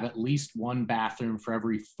need to have at least 1 bathroom for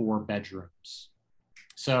every 4 bedrooms.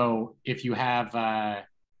 So if you have,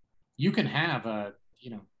 you can have a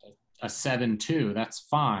 7-2, that's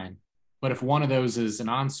fine. But if one of those is an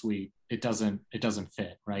ensuite, it doesn't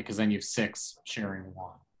fit, right? Because then you have 6 sharing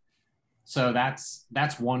 1. So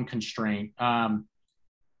that's one constraint.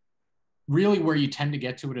 Really, where you tend to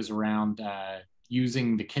get to it is around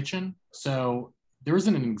using the kitchen. So there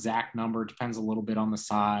isn't an exact number. It depends a little bit on the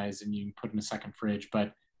size, and you can put in a second fridge.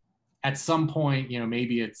 But at some point,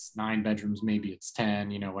 maybe it's 9 bedrooms, maybe it's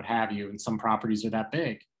 10, what have you. And some properties are that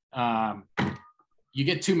big. You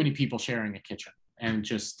get too many people sharing a kitchen, and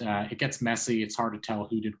just it gets messy. It's hard to tell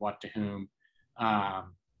who did what to whom.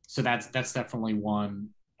 So that's definitely one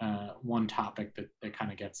topic that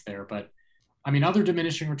kind of gets there. But I mean, other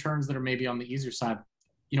diminishing returns that are maybe on the easier side,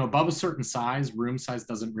 above a certain size, room size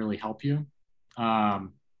doesn't really help you.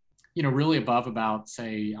 Really above about,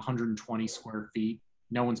 say, 120 square feet,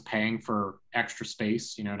 no one's paying for extra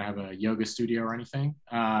space, to have a yoga studio or anything.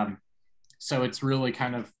 So it's really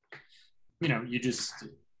kind of, it's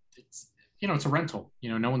a rental,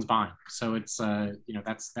 no one's buying. So it's,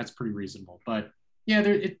 that's pretty reasonable. But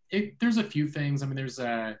yeah, there's a few things. I mean, there's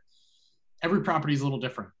every property is a little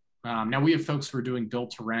different. Now we have folks who are doing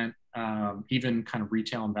build to rent, even kind of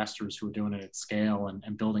retail investors who are doing it at scale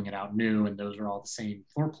and building it out new. And those are all the same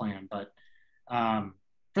floor plan. But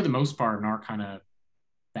for the most part, in our kind of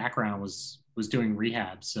background was doing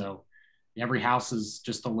rehab. So every house is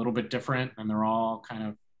just a little bit different, and they're all kind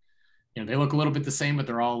of, they look a little bit the same, but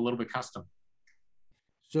they're all a little bit custom.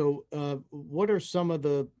 So what are some of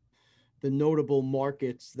the notable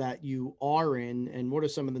markets that you are in, and what are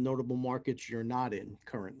some of the notable markets you're not in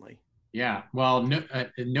currently? Yeah, well,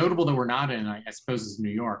 notable that we're not in, I suppose, is New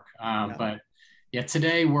York. Yeah. But yeah,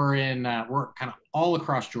 today we're kind of all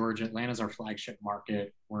across Georgia. Atlanta's our flagship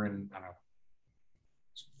market. We're in, I don't know,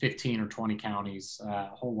 15 or 20 counties, a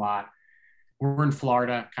whole lot. We're in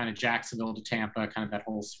Florida, kind of Jacksonville to Tampa, kind of that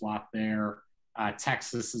whole swath there.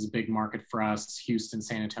 Texas is a big market for us. Houston,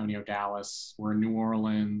 San Antonio, Dallas. We're in New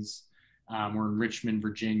Orleans. We're in Richmond,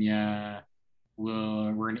 Virginia.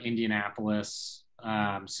 We're in Indianapolis.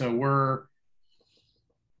 So we're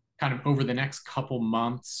kind of, over the next couple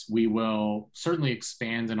months, we will certainly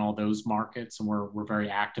expand in all those markets, and we're very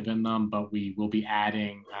active in them. But we will be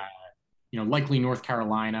adding, likely North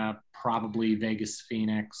Carolina, probably Vegas,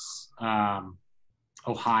 Phoenix,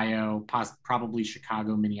 Ohio, probably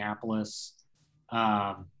Chicago, Minneapolis.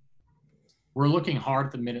 We're looking hard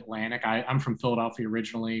at the Mid-Atlantic. I'm from Philadelphia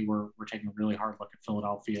originally. We're taking a really hard look at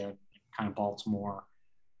Philadelphia, kind of Baltimore.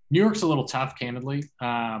 New York's a little tough, candidly,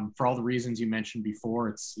 for all the reasons you mentioned before.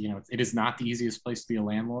 It is not the easiest place to be a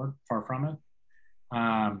landlord, far from it,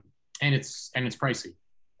 and it's pricey,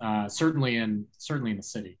 certainly in the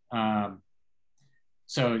city.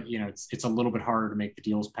 So it's a little bit harder to make the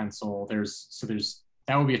deals pencil.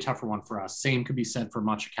 That would be a tougher one for us. Same could be said for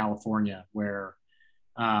much of California, where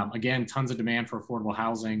again, tons of demand for affordable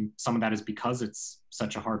housing. Some of that is because it's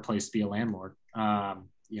such a hard place to be a landlord.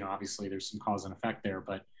 Obviously there's some cause and effect there,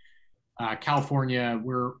 but California,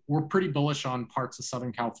 we're pretty bullish on parts of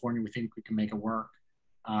Southern California. We think we can make it work.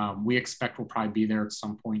 We expect we'll probably be there at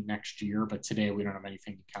some point next year, but today we don't have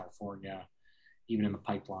anything in California, even in the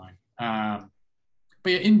pipeline.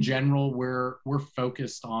 But yeah, in general, we're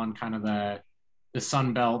focused on kind of the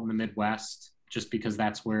Sun Belt and the Midwest, just because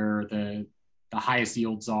that's where the highest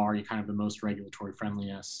yields are. You kind of the most regulatory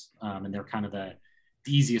friendliness, and they're kind of the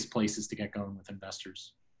easiest places to get going with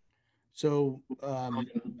investors. So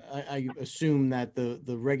I assume that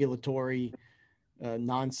the regulatory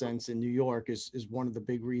nonsense in New York is one of the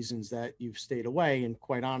big reasons that you've stayed away, and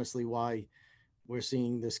quite honestly, why we're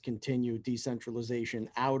seeing this continued decentralization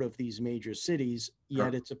out of these major cities.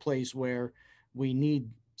 Yet it's a place where we need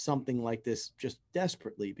something like this just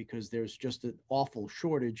desperately, because there's just an awful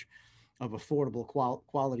shortage of affordable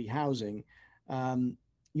quality housing.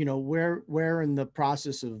 We're in the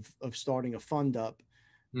process of starting a fund up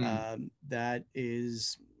that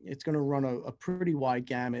it's going to run a pretty wide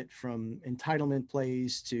gamut, from entitlement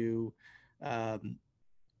plays to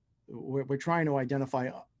we're trying to identify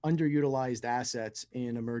underutilized assets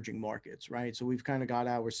in emerging markets, right? So we've kind of got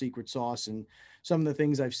our secret sauce, and some of the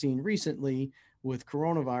things I've seen recently with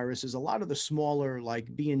coronavirus is a lot of the smaller,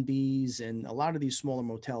 like B&Bs and a lot of these smaller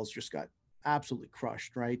motels just got absolutely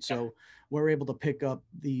crushed, right? So we're able to pick up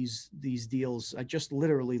these deals. I just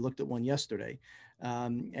literally looked at one yesterday,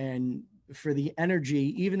 and for the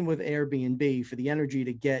energy, even with Airbnb, for the energy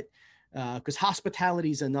to get, because hospitality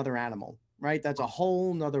is another animal, right? That's a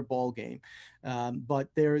whole nother ball game. But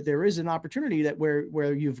there is an opportunity that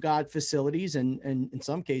where you've got facilities, and in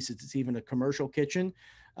some cases it's even a commercial kitchen.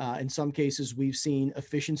 In some cases we've seen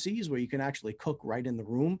efficiencies where you can actually cook right in the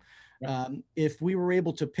room. If we were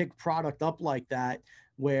able to pick product up like that,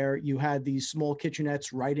 where you had these small kitchenettes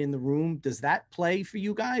right in the room, does that play for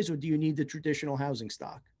you guys, or do you need the traditional housing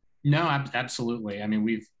stock? No, absolutely. I mean,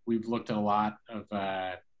 we've looked at a lot of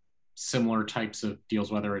similar types of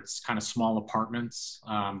deals, whether it's kind of small apartments,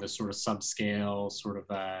 the sort of subscale, sort of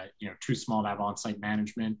too small to have on-site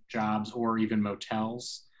management jobs, or even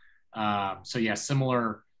motels. So yeah,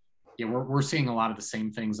 similar yeah, we're seeing a lot of the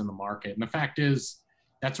same things in the market. And the fact is,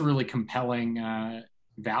 that's a really compelling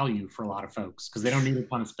value for a lot of folks because they don't need a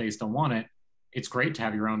ton of space, don't want it. It's great to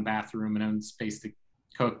have your own bathroom and own space to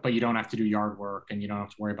cook, but you don't have to do yard work and you don't have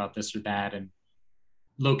to worry about this or that. And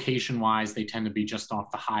location wise, they tend to be just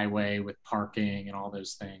off the highway with parking and all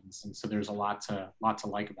those things. And so there's a lot to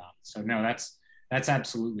like about it. So no, that's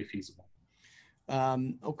absolutely feasible.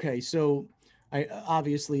 Okay, so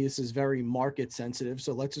obviously this is very market sensitive.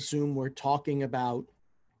 So let's assume we're talking about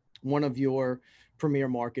one of your premier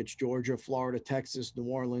markets: Georgia, Florida, Texas, New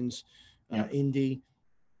Orleans, Indy.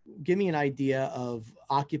 Give me an idea of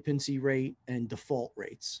occupancy rate and default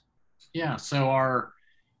rates. Yeah, so our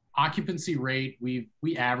occupancy rate, we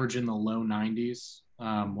average in the low 90s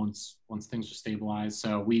once things are stabilized.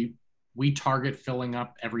 So we target filling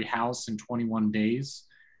up every house in 21 days.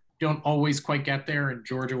 Don't always quite get there. In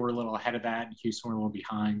Georgia, we're a little ahead of that. In Houston, we're a little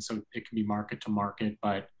behind. So it can be market to market.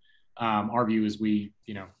 But our view is we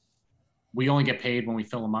only get paid when we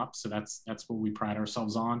fill them up. So that's what we pride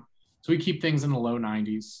ourselves on. So we keep things in the low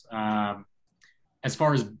 90s. As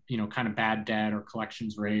far as, kind of bad debt or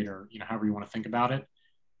collections rate or, however you want to think about it,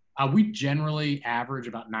 we generally average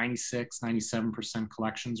about 96, 97%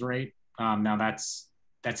 collections rate. Now that's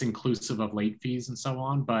inclusive of late fees and so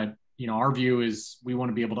on. But, our view is we want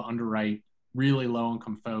to be able to underwrite really low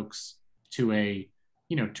income folks to a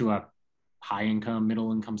high income,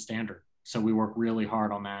 middle income standard. So we work really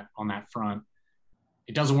hard on that front.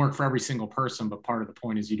 It doesn't work for every single person, but part of the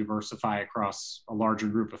point is you diversify across a larger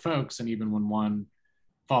group of folks. And even when one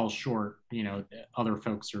falls short, other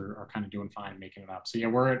folks are kind of doing fine making it up. So yeah,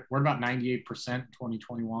 we're about 98% in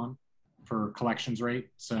 2021 for collections rate.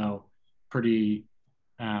 So pretty.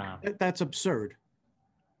 That's absurd.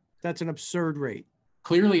 That's an absurd rate.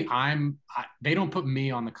 Clearly they don't put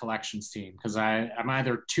me on the collections team because I'm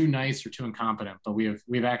either too nice or too incompetent, but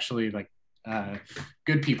we've actually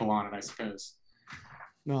good people on it, I suppose.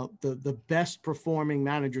 No, the best performing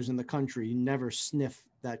managers in the country never sniff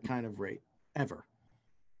that kind of rate ever.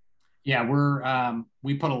 Yeah,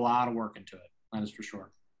 we put a lot of work into it. That is for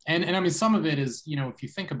sure. And I mean, some of it is, if you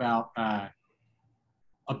think about a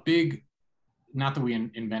big, not that we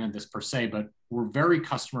invented this per se, but we're very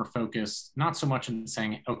customer focused, not so much in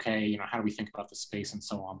saying, okay, how do we think about the space and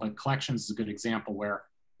so on, but collections is a good example where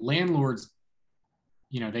landlords,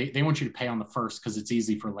 they want you to pay on the first because it's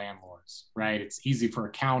easy for landlords, right? It's easy for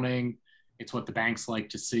accounting. It's what the banks like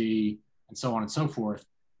to see and so on and so forth,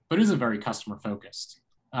 but it isn't very customer focused.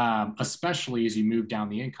 Especially as you move down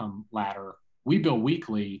the income ladder. We bill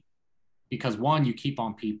weekly because one, you keep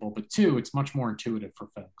on people, but two, it's much more intuitive for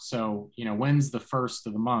folks. So, when's the first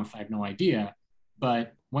of the month? I have no idea,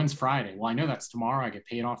 but when's Friday? Well, I know that's tomorrow. I get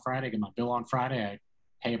paid on Friday, I get my bill on Friday, I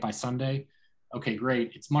pay it by Sunday. Okay,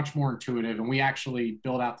 great. It's much more intuitive. And we actually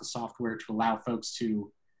build out the software to allow folks to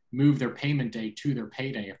move their payment day to their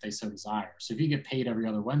payday if they so desire. So if you get paid every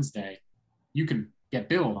other Wednesday, you can get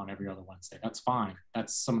billed on every other Wednesday. That's fine.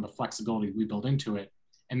 That's some of the flexibility we build into it.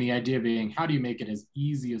 And the idea being, how do you make it as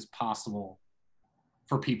easy as possible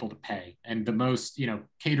for people to pay? And the most,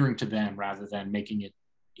 catering to them rather than making it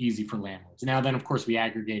easy for landlords. Now, then, of course, we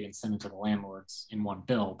aggregate and send it to the landlords in one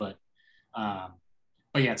bill. But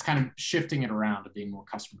yeah, it's kind of shifting it around to being more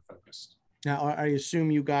customer focused. Now, I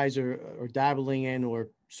assume you guys are dabbling in, or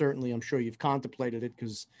certainly I'm sure you've contemplated it,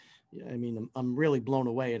 because I mean, I'm really blown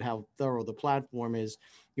away at how thorough the platform is.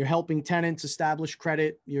 You're helping tenants establish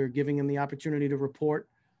credit. You're giving them the opportunity to report.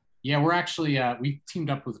 Yeah, we're actually, we teamed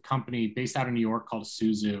up with a company based out of New York called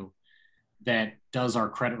Suzu that does our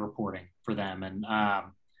credit reporting for them. And,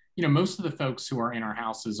 most of the folks who are in our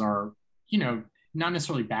houses are, not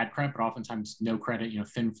necessarily bad credit, but oftentimes no credit,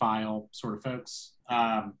 thin file sort of folks.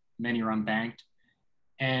 Many are unbanked.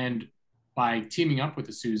 And by teaming up with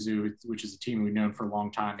the Suzu, which is a team we've known for a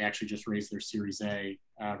long time, they actually just raised their Series A,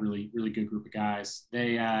 really, really good group of guys.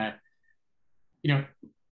 They,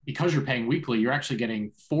 because you're paying weekly, you're actually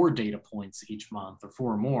getting 4 data points each month or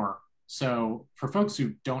 4 or more. So for folks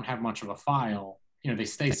who don't have much of a file, they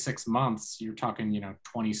stay 6 months, you're talking,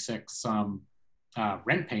 26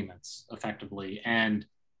 rent payments effectively. And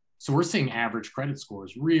so we're seeing average credit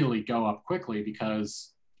scores really go up quickly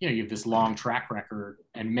because you have this long track record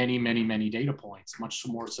and many, many, many data points, much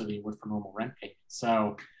more so than you would for normal rent payments.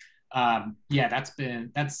 So, yeah, that's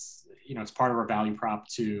it's part of our value prop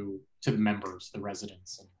to the members, the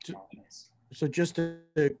residents. So just to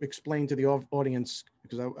explain to the audience,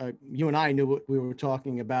 because you and I knew what we were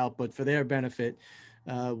talking about, but for their benefit,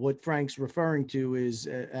 what Frank's referring to is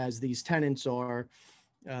as these tenants are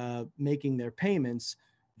making their payments,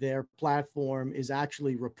 their platform is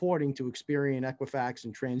actually reporting to Experian, Equifax,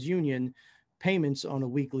 and TransUnion payments on a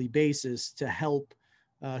weekly basis to help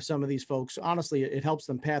some of these folks. Honestly, it helps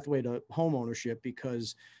them pathway to home ownership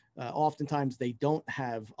because oftentimes they don't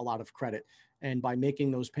have a lot of credit. And by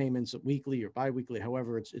making those payments weekly or biweekly,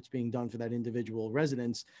 however it's being done for that individual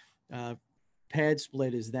residence,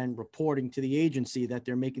 PadSplit is then reporting to the agency that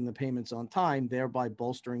they're making the payments on time, thereby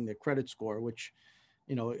bolstering their credit score, which,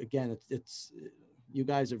 you know, again, it's you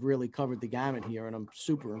guys have really covered the gamut here, and I'm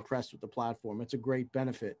super impressed with the platform. It's a great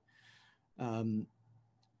benefit.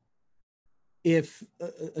 If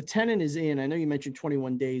a tenant is in, I know you mentioned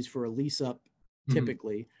 21 days for a lease up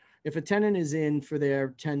typically. If a tenant is in for their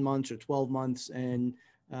 10 months or 12 months and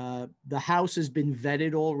the house has been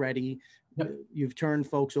vetted already, you've turned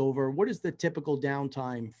folks over, what is the typical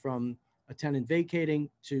downtime from a tenant vacating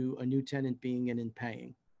to a new tenant being in and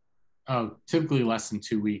paying? Oh, typically less than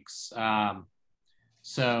 2 weeks.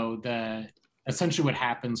 So essentially what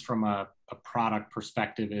happens from a product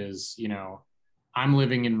perspective is, you know, I'm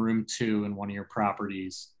living in room 2 in one of your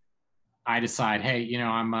properties. I decide, hey, you know,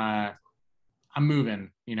 I'm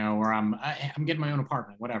moving, you know, or I'm getting my own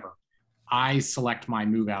apartment, whatever. I select my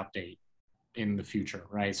move out date in the future,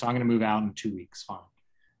 right? So I'm going to move out in 2 weeks. Fine.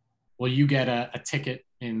 Well, you get a ticket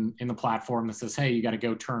in the platform that says, hey, you got to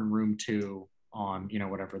go turn room 2 on, you know,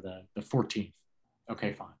 whatever the 14th.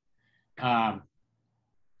 Okay, fine.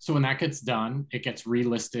 So when that gets done, it gets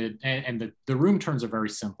relisted, and the room turns are very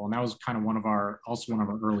simple. And that was kind of one of our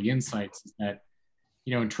early insights is that,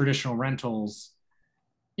 you know, in traditional rentals,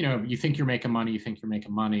 you know, you think you're making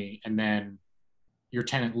money, and then your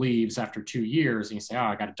tenant leaves after 2 years, and you say, oh,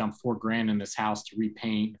 I got to dump $4,000 in this house to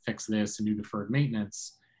repaint, fix this, and do deferred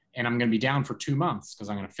maintenance, and I'm going to be down for 2 months because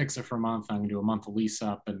I'm going to fix it for a month, I'm going to do a month of lease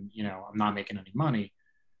up, and, you know, I'm not making any money.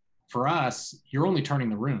 For us, you're only turning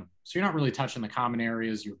the room. So you're not really touching the common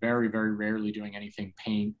areas. You're very, very rarely doing anything,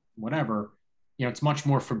 paint, whatever. You know, it's much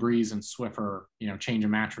more Febreze and Swiffer, you know, change a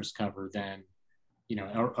mattress cover than, you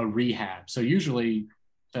know, a rehab. So usually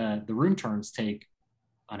the room turns take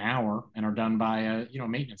an hour and are done by a, you know,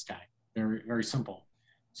 maintenance guy. Very, very simple.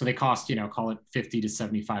 So they cost, you know, call it 50 to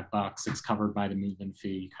 75 bucks. It's covered by the move-in fee.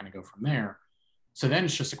 You kind of go from there. So then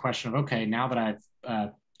it's just a question of, okay, now that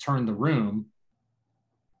I've turned the room,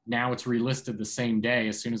 now it's relisted the same day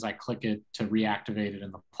as soon as I click it to reactivate it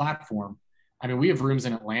in the platform. I mean, we have rooms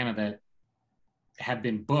in Atlanta that have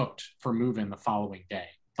been booked for move-in the following day.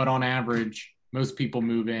 But on average, most people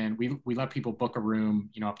move in. We let people book a room,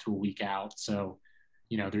 you know, up to a week out. So,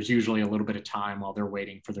 you know, there's usually a little bit of time while they're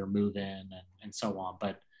waiting for their move-in and so on.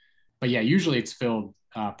 But yeah, usually it's filled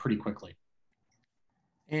pretty quickly.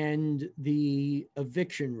 And the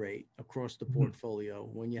eviction rate across the portfolio,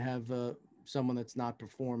 when you have someone that's not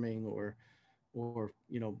performing or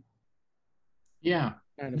you know, yeah,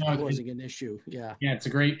 kind of causing an issue. Yeah, it's a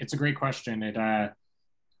great question. It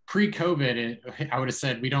pre-COVID, I would have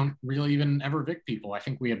said we don't really even ever evict people. I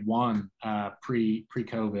think we had one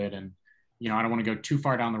pre-COVID, and, you know, I don't want to go too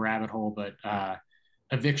far down the rabbit hole, but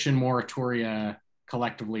eviction moratoria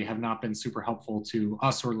collectively have not been super helpful to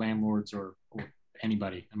us or landlords or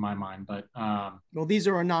anybody in my mind. But well, these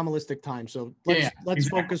are anomalistic times, so let's exactly.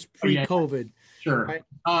 Focus pre-COVID. Sure.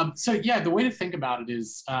 Right? So yeah, the way to think about it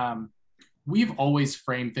is we've always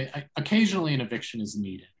framed that occasionally an eviction is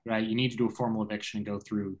needed, right? You need to do a formal eviction and go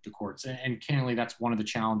through the courts. And candidly, that's one of the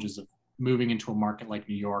challenges of moving into a market like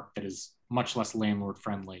New York that is much less landlord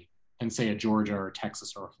friendly than, say, a Georgia or a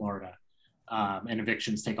Texas or a Florida. And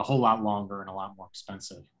evictions take a whole lot longer and a lot more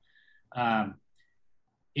expensive.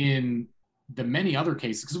 In the many other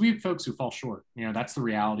cases, because we have folks who fall short, you know, that's the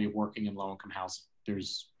reality of working in low-income housing.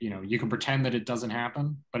 There's, you know, you can pretend that it doesn't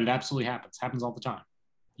happen, but it absolutely happens all the time.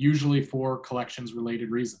 Usually for collections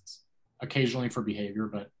related reasons, occasionally for behavior,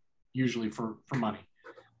 but usually for money.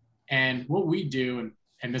 And what we do,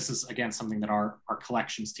 and this is again something that our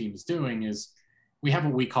collections team is doing, is we have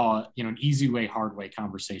what we call, you know, an easy way, hard way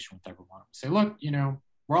conversation with everyone. We say, look, you know,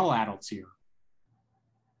 we're all adults here.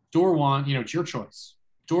 Door one, you know, it's your choice.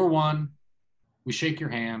 Door one, we shake your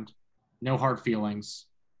hand, no hard feelings.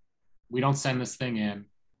 We don't send this thing in.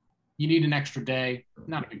 You need an extra day,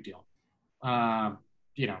 not a big deal.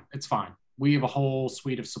 You know, it's fine. We have a whole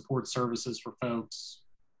suite of support services for folks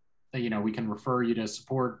that, you know, we can refer you to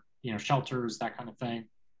support, you know, shelters, that kind of thing.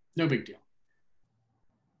 No big deal.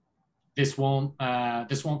 This won't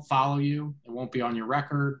follow you. It won't be on your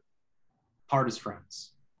record. Part as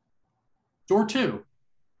friends. Door two,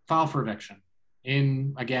 file for eviction.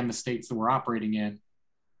 In, again, the states that we're operating in,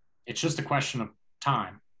 it's just a question of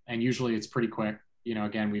time. And usually it's pretty quick. You know,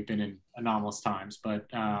 again, we've been in anomalous times, but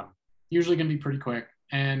usually going to be pretty quick.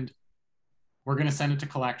 And we're going to send it to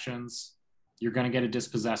collections. You're going to get a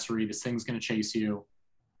dispossessory. This thing's going to chase you.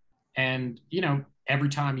 And, every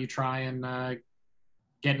time you try and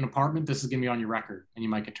get an apartment, this is going to be on your record and you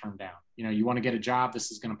might get turned down. You want to get a job,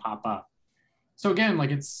 this is going to pop up. So again,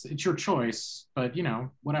 like it's your choice, but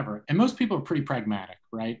whatever. And most people are pretty pragmatic,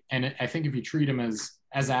 right? And I think if you treat them as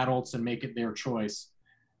adults and make it their choice,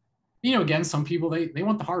 again, some people they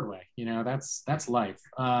want the hard way. That's life.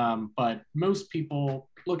 But most people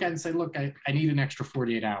look at it and say, look, I need an extra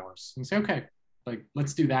 48 hours, and say, okay, like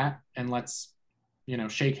let's do that, and let's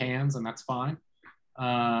shake hands, and that's fine.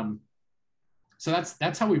 So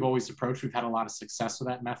that's how we've always approached. We've had a lot of success with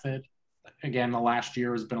that method. Again, the last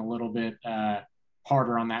year has been a little bit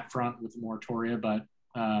harder on that front with the moratoria, but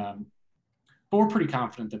we're pretty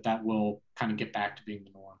confident that will kind of get back to being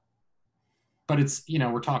the norm. But it's,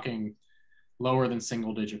 we're talking lower than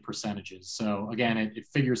single digit percentages. So again, it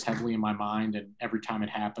figures heavily in my mind, and every time it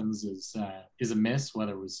happens is a miss,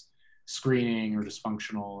 whether it was screening or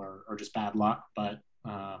dysfunctional or just bad luck. But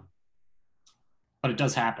it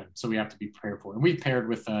does happen. So we have to be prepared for it. And we've paired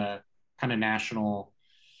with a kind of national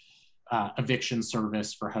eviction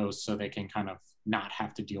service for hosts, so they can kind of not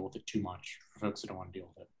have to deal with it too much for folks who don't want to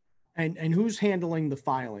deal with it. And who's handling the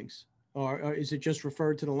filings? Or is it just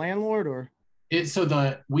referred to the landlord, or?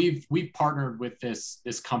 We've partnered with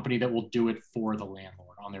this company that will do it for the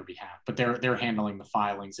landlord on their behalf, but they're handling the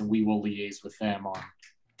filings, and we will liaise with them on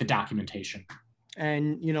the documentation.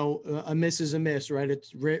 And a miss is a miss, right?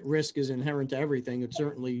 It's risk is inherent to everything. It's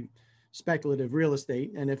certainly speculative real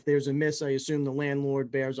estate, and if there's a miss, I assume the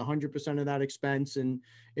landlord bears 100% of that expense, and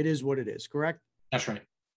it is what it is. Correct? That's right.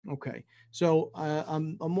 Okay, so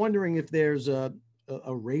I'm wondering if there's a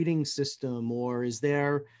rating system, or is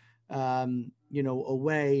there a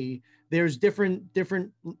way. There's different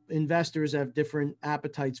investors have different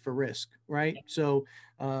appetites for risk, right? So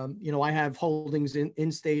I have holdings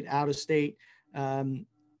in state, out of state.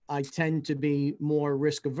 I tend to be more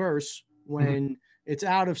risk averse when it's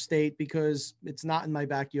out of state, because it's not in my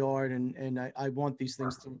backyard, and I want these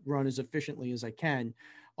things to run as efficiently as I can.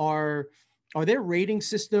 Are there rating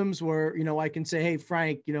systems where, I can say, hey,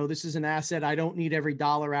 Frank, this is an asset. I don't need every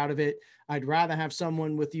dollar out of it. I'd rather have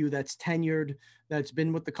someone with you that's tenured, that's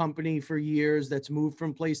been with the company for years, that's moved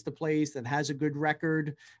from place to place, that has a good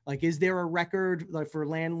record. Like, is there a record like for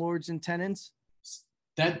landlords and tenants?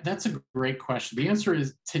 That's a great question. The answer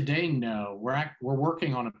is today, no. We're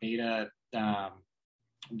working on a beta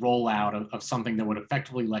rollout of something that would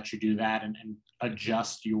effectively let you do that and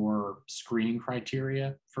adjust your screening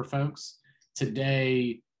criteria for folks.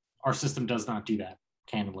 Today, our system does not do that,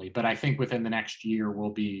 candidly, but I think within the next year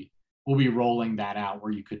we'll be rolling that out,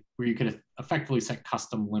 where you could effectively set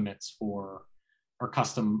custom limits or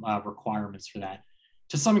custom requirements for that.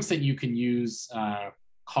 To some extent, you can use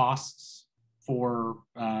costs for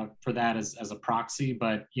that as a proxy,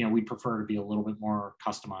 but we prefer to be a little bit more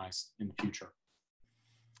customized in the future.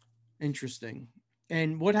 Interesting.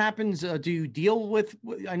 And what happens, do you deal with,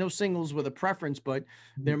 I know singles with a preference, but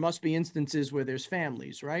there must be instances where there's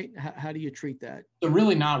families, right? How do you treat that? So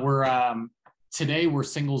really not. Today we're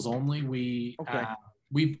singles only. We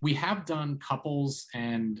have done couples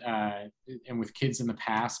and with kids in the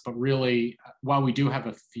past, but really, while we do have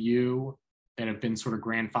a few that have been sort of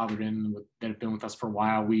grandfathered in, that have been with us for a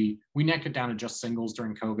while, we necked it down to just singles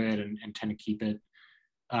during COVID and tend to keep it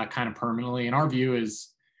kind of permanently. And our view is,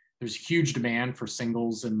 there's huge demand for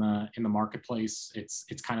singles in the marketplace.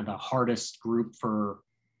 It's kind of the hardest group for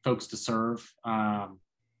folks to serve,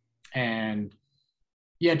 and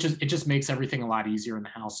yeah, it just makes everything a lot easier in the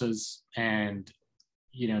houses. And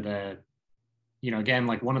again,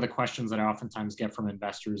 like one of the questions that I oftentimes get from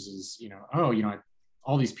investors is,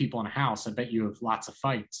 all these people in a house, I bet you have lots of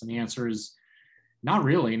fights. And the answer is, not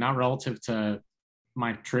really, not relative to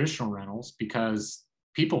my traditional rentals, because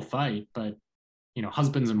people fight, but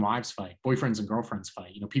husbands and wives fight, boyfriends and girlfriends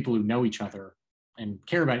fight, people who know each other and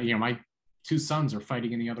care about it. My two sons are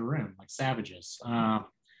fighting in the other room like savages.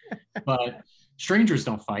 But strangers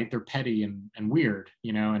don't fight. They're petty and weird,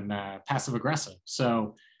 and passive aggressive.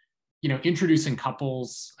 So, introducing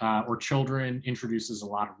couples or children introduces a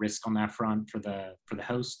lot of risk on that front for the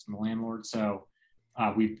host and the landlord. So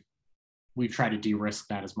we've tried to de-risk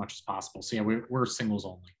that as much as possible. So yeah, we're singles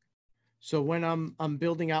only. So when I'm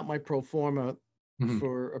building out my pro forma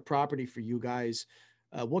for a property for you guys,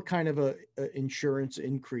 what kind of a insurance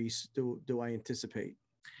increase do I anticipate?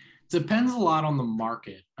 Depends a lot on the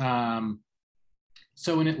market.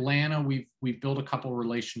 So in Atlanta, we've built a couple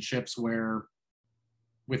relationships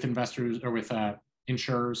with investors or with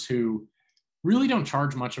insurers who really don't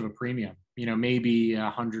charge much of a premium. Maybe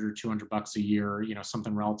 $100 or $200 a year.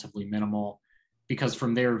 Something relatively minimal, because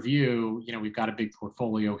from their view, we've got a big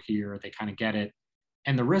portfolio here. They kind of get it.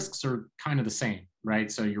 and the risks are kind of the same,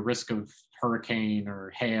 right? So your risk of hurricane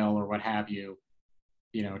or hail or what have you,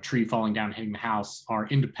 a tree falling down, hitting the house, are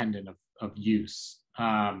independent of use.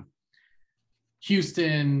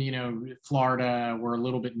 Houston, Florida, we're a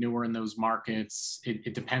little bit newer in those markets.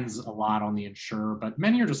 It depends a lot on the insurer, but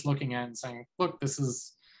many are just looking at it and saying, look, this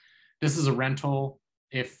is a rental.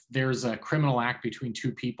 If there's a criminal act between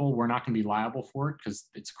two people, we're not going to be liable for it because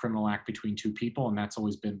it's a criminal act between two people, and that's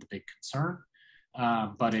always been the big concern.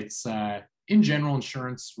 But it's in general,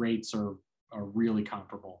 insurance rates are really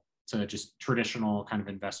comparable to just traditional kind of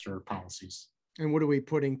investor policies. And what are we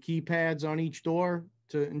putting keypads on each door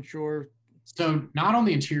to ensure? So not on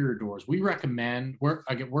the interior doors. We recommend, we're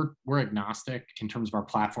agnostic in terms of our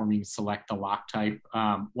platform. You can select the lock type.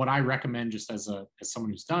 What I recommend, just as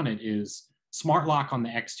someone who's done it, is smart lock on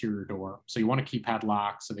the exterior door. So you want a keypad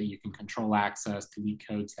lock so that you can control access, delete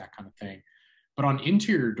codes, that kind of thing. But on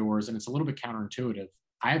interior doors, and it's a little bit counterintuitive,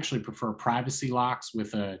 I actually prefer privacy locks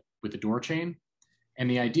with a door chain. And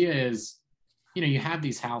the idea is, you have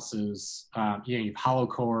these houses, you have hollow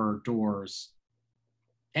core doors.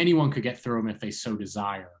 Anyone could get through them if they so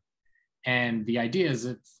desire. And the idea is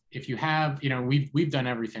if you have, we've done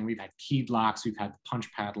everything. We've had keyed locks, we've had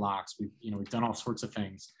punch pad locks, we've done all sorts of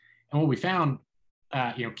things. And what we found,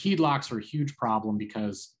 keyed locks are a huge problem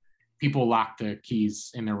because people lock the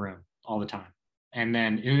keys in their room all the time. And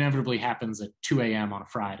then it inevitably happens at 2 a.m. on a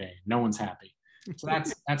Friday. No one's happy. So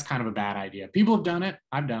that's kind of a bad idea. People have done it.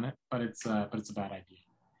 I've done it, but it's a bad idea.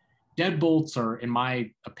 Deadbolts are, in my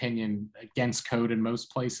opinion, against code in most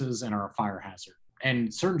places and are a fire hazard.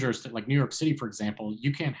 And certain jurisdictions, like New York City, for example,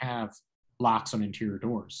 you can't have locks on interior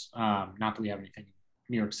doors. Not that we have anything in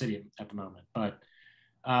New York City at the moment, but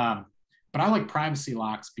I like privacy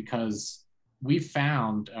locks because we've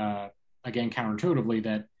found, again, counterintuitively,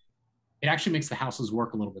 that it actually makes the houses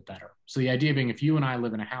work a little bit better. So the idea being, if you and I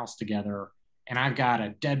live in a house together and I've got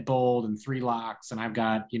a deadbolt and 3 locks and I've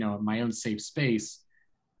got, my own safe space,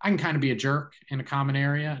 I can kind of be a jerk in a common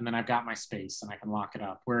area and then I've got my space and I can lock it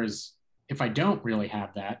up. Whereas if I don't really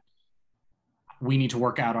have that, we need to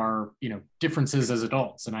work out our, differences as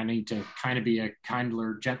adults. And I need to kind of be a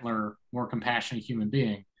kinder, gentler, more compassionate human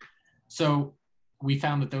being. So we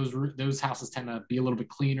found that those houses tend to be a little bit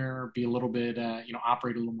cleaner, be a little bit,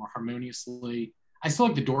 operate a little more harmoniously. I still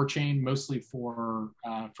like the door chain mostly for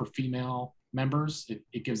female members.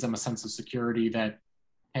 It gives them a sense of security that,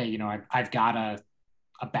 hey, I've got a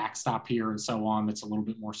backstop here and so on that's a little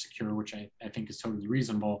bit more secure, which I think is totally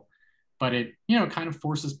reasonable. But it, kind of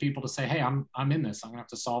forces people to say, hey, I'm in this. I'm gonna have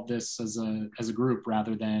to solve this as a group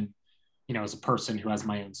rather than, as a person who has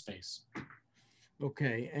my own space.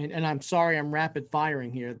 Okay, and I'm sorry I'm rapid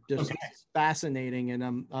firing here. This is fascinating,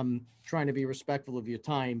 and I'm trying to be respectful of your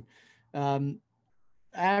time.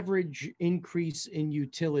 Average increase in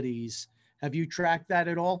utilities. Have you tracked that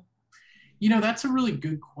at all? That's a really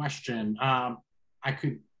good question. I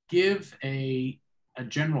could give a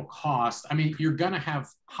general cost. I mean, you're going to have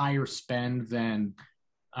higher spend than,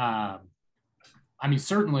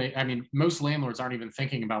 certainly, most landlords aren't even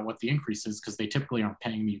thinking about what the increase is because they typically aren't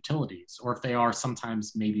paying the utilities, or if they are,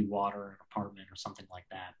 sometimes maybe water in an apartment or something like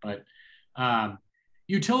that. But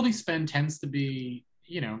utility spend tends to be,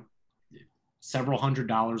 several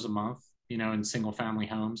 $100s a month, in single family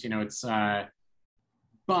homes,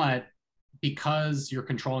 but because you're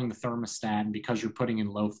controlling the thermostat and because you're putting in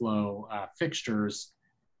low flow fixtures,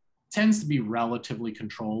 tends to be relatively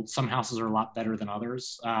controlled. Some houses are a lot better than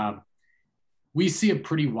others. We see a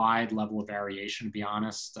pretty wide level of variation, to be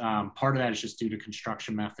honest. Part of that is just due to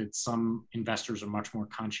construction methods. Some investors are much more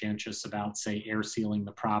conscientious about, say, air sealing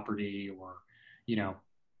the property or,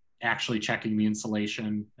 actually checking the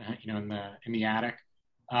insulation, in the attic.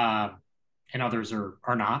 And others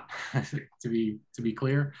are not, to be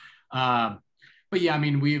clear. But yeah,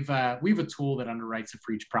 we have a tool that underwrites it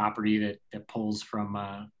for each property that pulls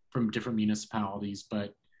from different municipalities.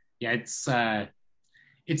 But yeah,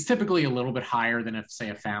 it's typically a little bit higher than if, say,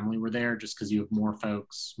 a family were there, just because you have more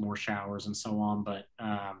folks, more showers, and so on. But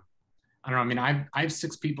I don't know. I have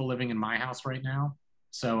 6 people living in my house right now.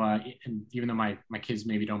 So and even though my kids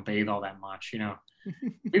maybe don't bathe all that much, we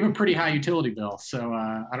have a pretty high utility bill. So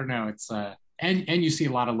I don't know. It's and you see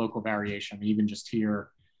a lot of local variation. Even just here,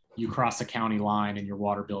 you cross a county line and your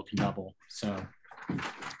water bill can double. So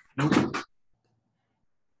nope.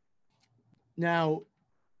 Now,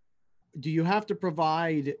 do you have to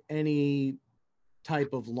provide any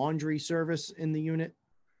type of laundry service in the unit?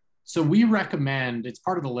 So we recommend, it's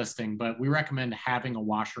part of the listing, but we recommend having a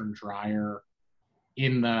washer and dryer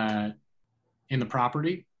in the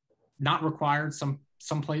property. Not required. Some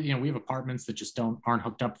some place, we have apartments that just aren't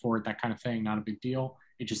hooked up for it, that kind of thing. Not a big deal.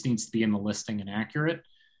 It just needs to be in the listing and accurate.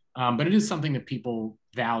 But it is something that people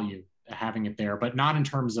value, having it there, but not in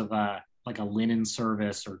terms of like a linen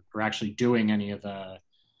service or actually doing any of the,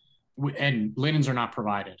 and linens are not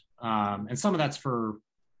provided. And some of that's for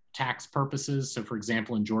tax purposes. So for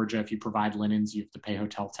example, in Georgia, if you provide linens, you have to pay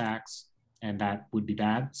hotel tax, and that would be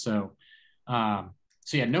bad. So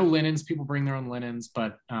yeah, no linens. People bring their own linens,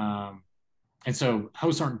 but and so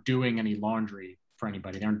hosts aren't doing any laundry for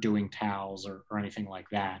anybody. They aren't doing towels or anything like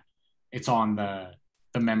that. It's on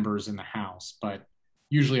the members in the house, but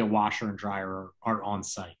usually a washer and dryer are on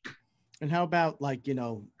site. And how about like,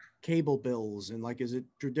 cable bills, and like, is it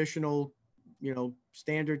traditional,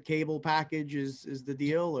 standard cable package is the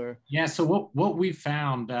deal, or? Yeah. So what we've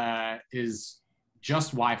found is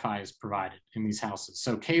just Wi-Fi is provided in these houses.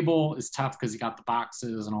 So cable is tough because you got the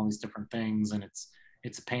boxes and all these different things, and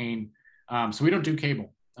it's a pain. So we don't do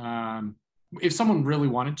cable. If someone really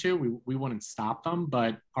wanted to, we wouldn't stop them,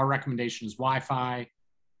 but our recommendation is Wi-Fi.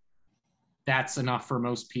 That's enough for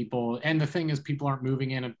most people. And the thing is, people aren't moving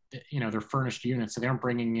in, they're furnished units, so they aren't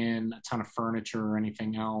bringing in a ton of furniture or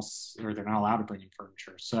anything else, or they're not allowed to bring in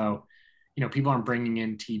furniture. So, people aren't bringing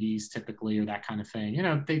in TVs typically or that kind of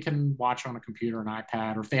thing. They can watch on a computer, an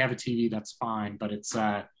iPad, or if they have a TV, that's fine. But it's,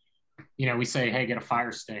 we say, hey, get a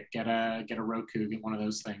Fire Stick, get a Roku, get one of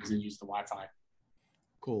those things and use the Wi-Fi.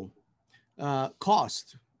 Cool.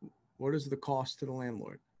 Cost. What is the cost to the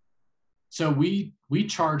landlord? So we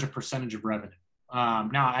charge a percentage of revenue.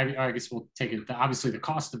 Now, I guess we'll take it. Obviously, the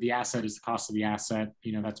cost of the asset is the cost of the asset.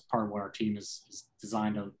 That's part of what our team is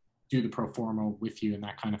designed to do, the pro forma with you and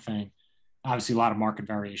that kind of thing. Obviously, a lot of market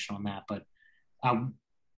variation on that. But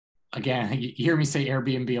again, you hear me say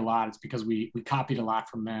Airbnb a lot. It's because we copied a lot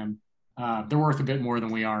from them. They're worth a bit more than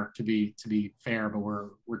we are, to be fair, but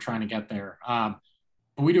we're trying to get there. But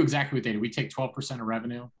we do exactly what they do. We take 12% of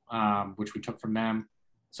revenue, which we took from them.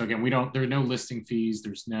 So again, there are no listing fees.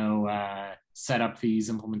 There's no setup fees,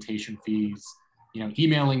 implementation fees.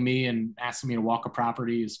 Emailing me and asking me to walk a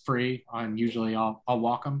property is free, and usually I'll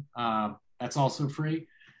walk them. That's also free.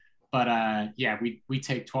 But yeah, we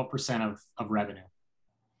take 12% of revenue.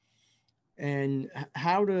 And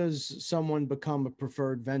how does someone become a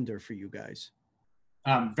preferred vendor for you guys?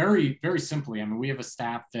 Very, very simply. I mean, we have a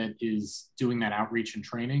staff that is doing that outreach and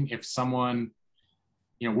training. If someone,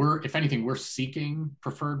 if anything, we're seeking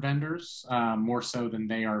preferred vendors more so than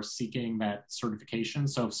they are seeking that certification.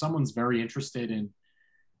 So if someone's very interested in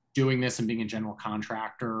doing this and being a general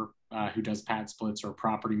contractor who does PadSplits, or a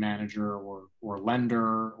property manager or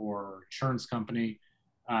lender or insurance company,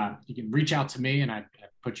 you can reach out to me and I'd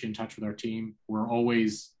put you in touch with our team. We're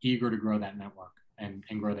always eager to grow that network and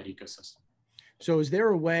grow that ecosystem. So is there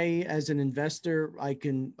a way as an investor I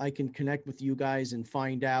can connect with you guys and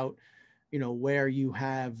find out, where you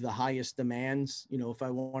have the highest demands? If I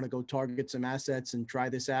want to go target some assets and try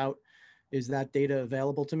this out, is that data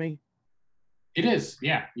available to me? It is.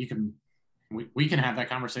 Yeah. We can have that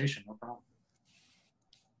conversation. No problem.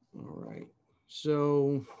 All right.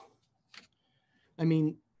 So, I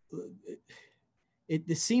mean,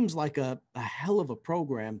 this seems like a hell of a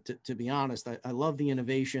program, to be honest. I love the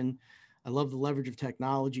innovation. I love the leverage of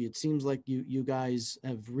technology. It seems like you guys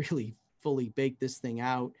have really fully baked this thing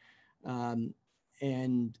out. And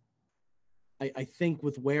I think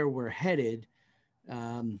with where we're headed,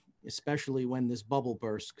 especially when this bubble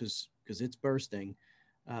bursts, because it's bursting,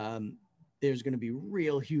 there's going to be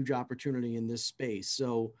real huge opportunity in this space.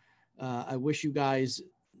 So I wish you guys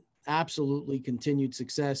absolutely continued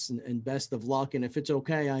success and best of luck. And if it's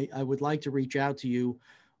okay, I would like to reach out to you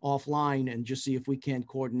offline and just see if we can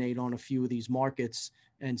coordinate on a few of these markets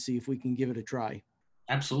and see if we can give it a try.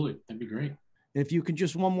 Absolutely. That'd be great. And if you could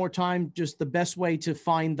just one more time, just the best way to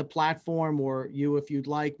find the platform, or you, if you'd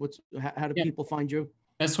like, how do people find you?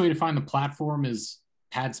 Best way to find the platform is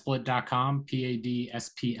padsplit.com,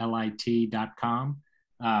 PADSPLIT.com.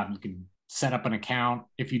 You can set up an account.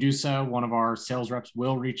 If you do so, one of our sales reps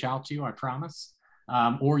will reach out to you, I promise.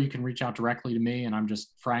 Or you can reach out directly to me, and I'm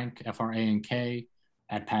just Frank, FRANK,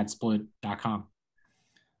 at padsplit.com.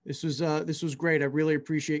 This was great. I really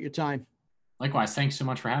appreciate your time. Likewise. Thanks so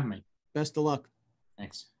much for having me. Best of luck.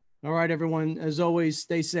 Thanks. All right, everyone. As always,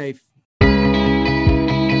 stay safe.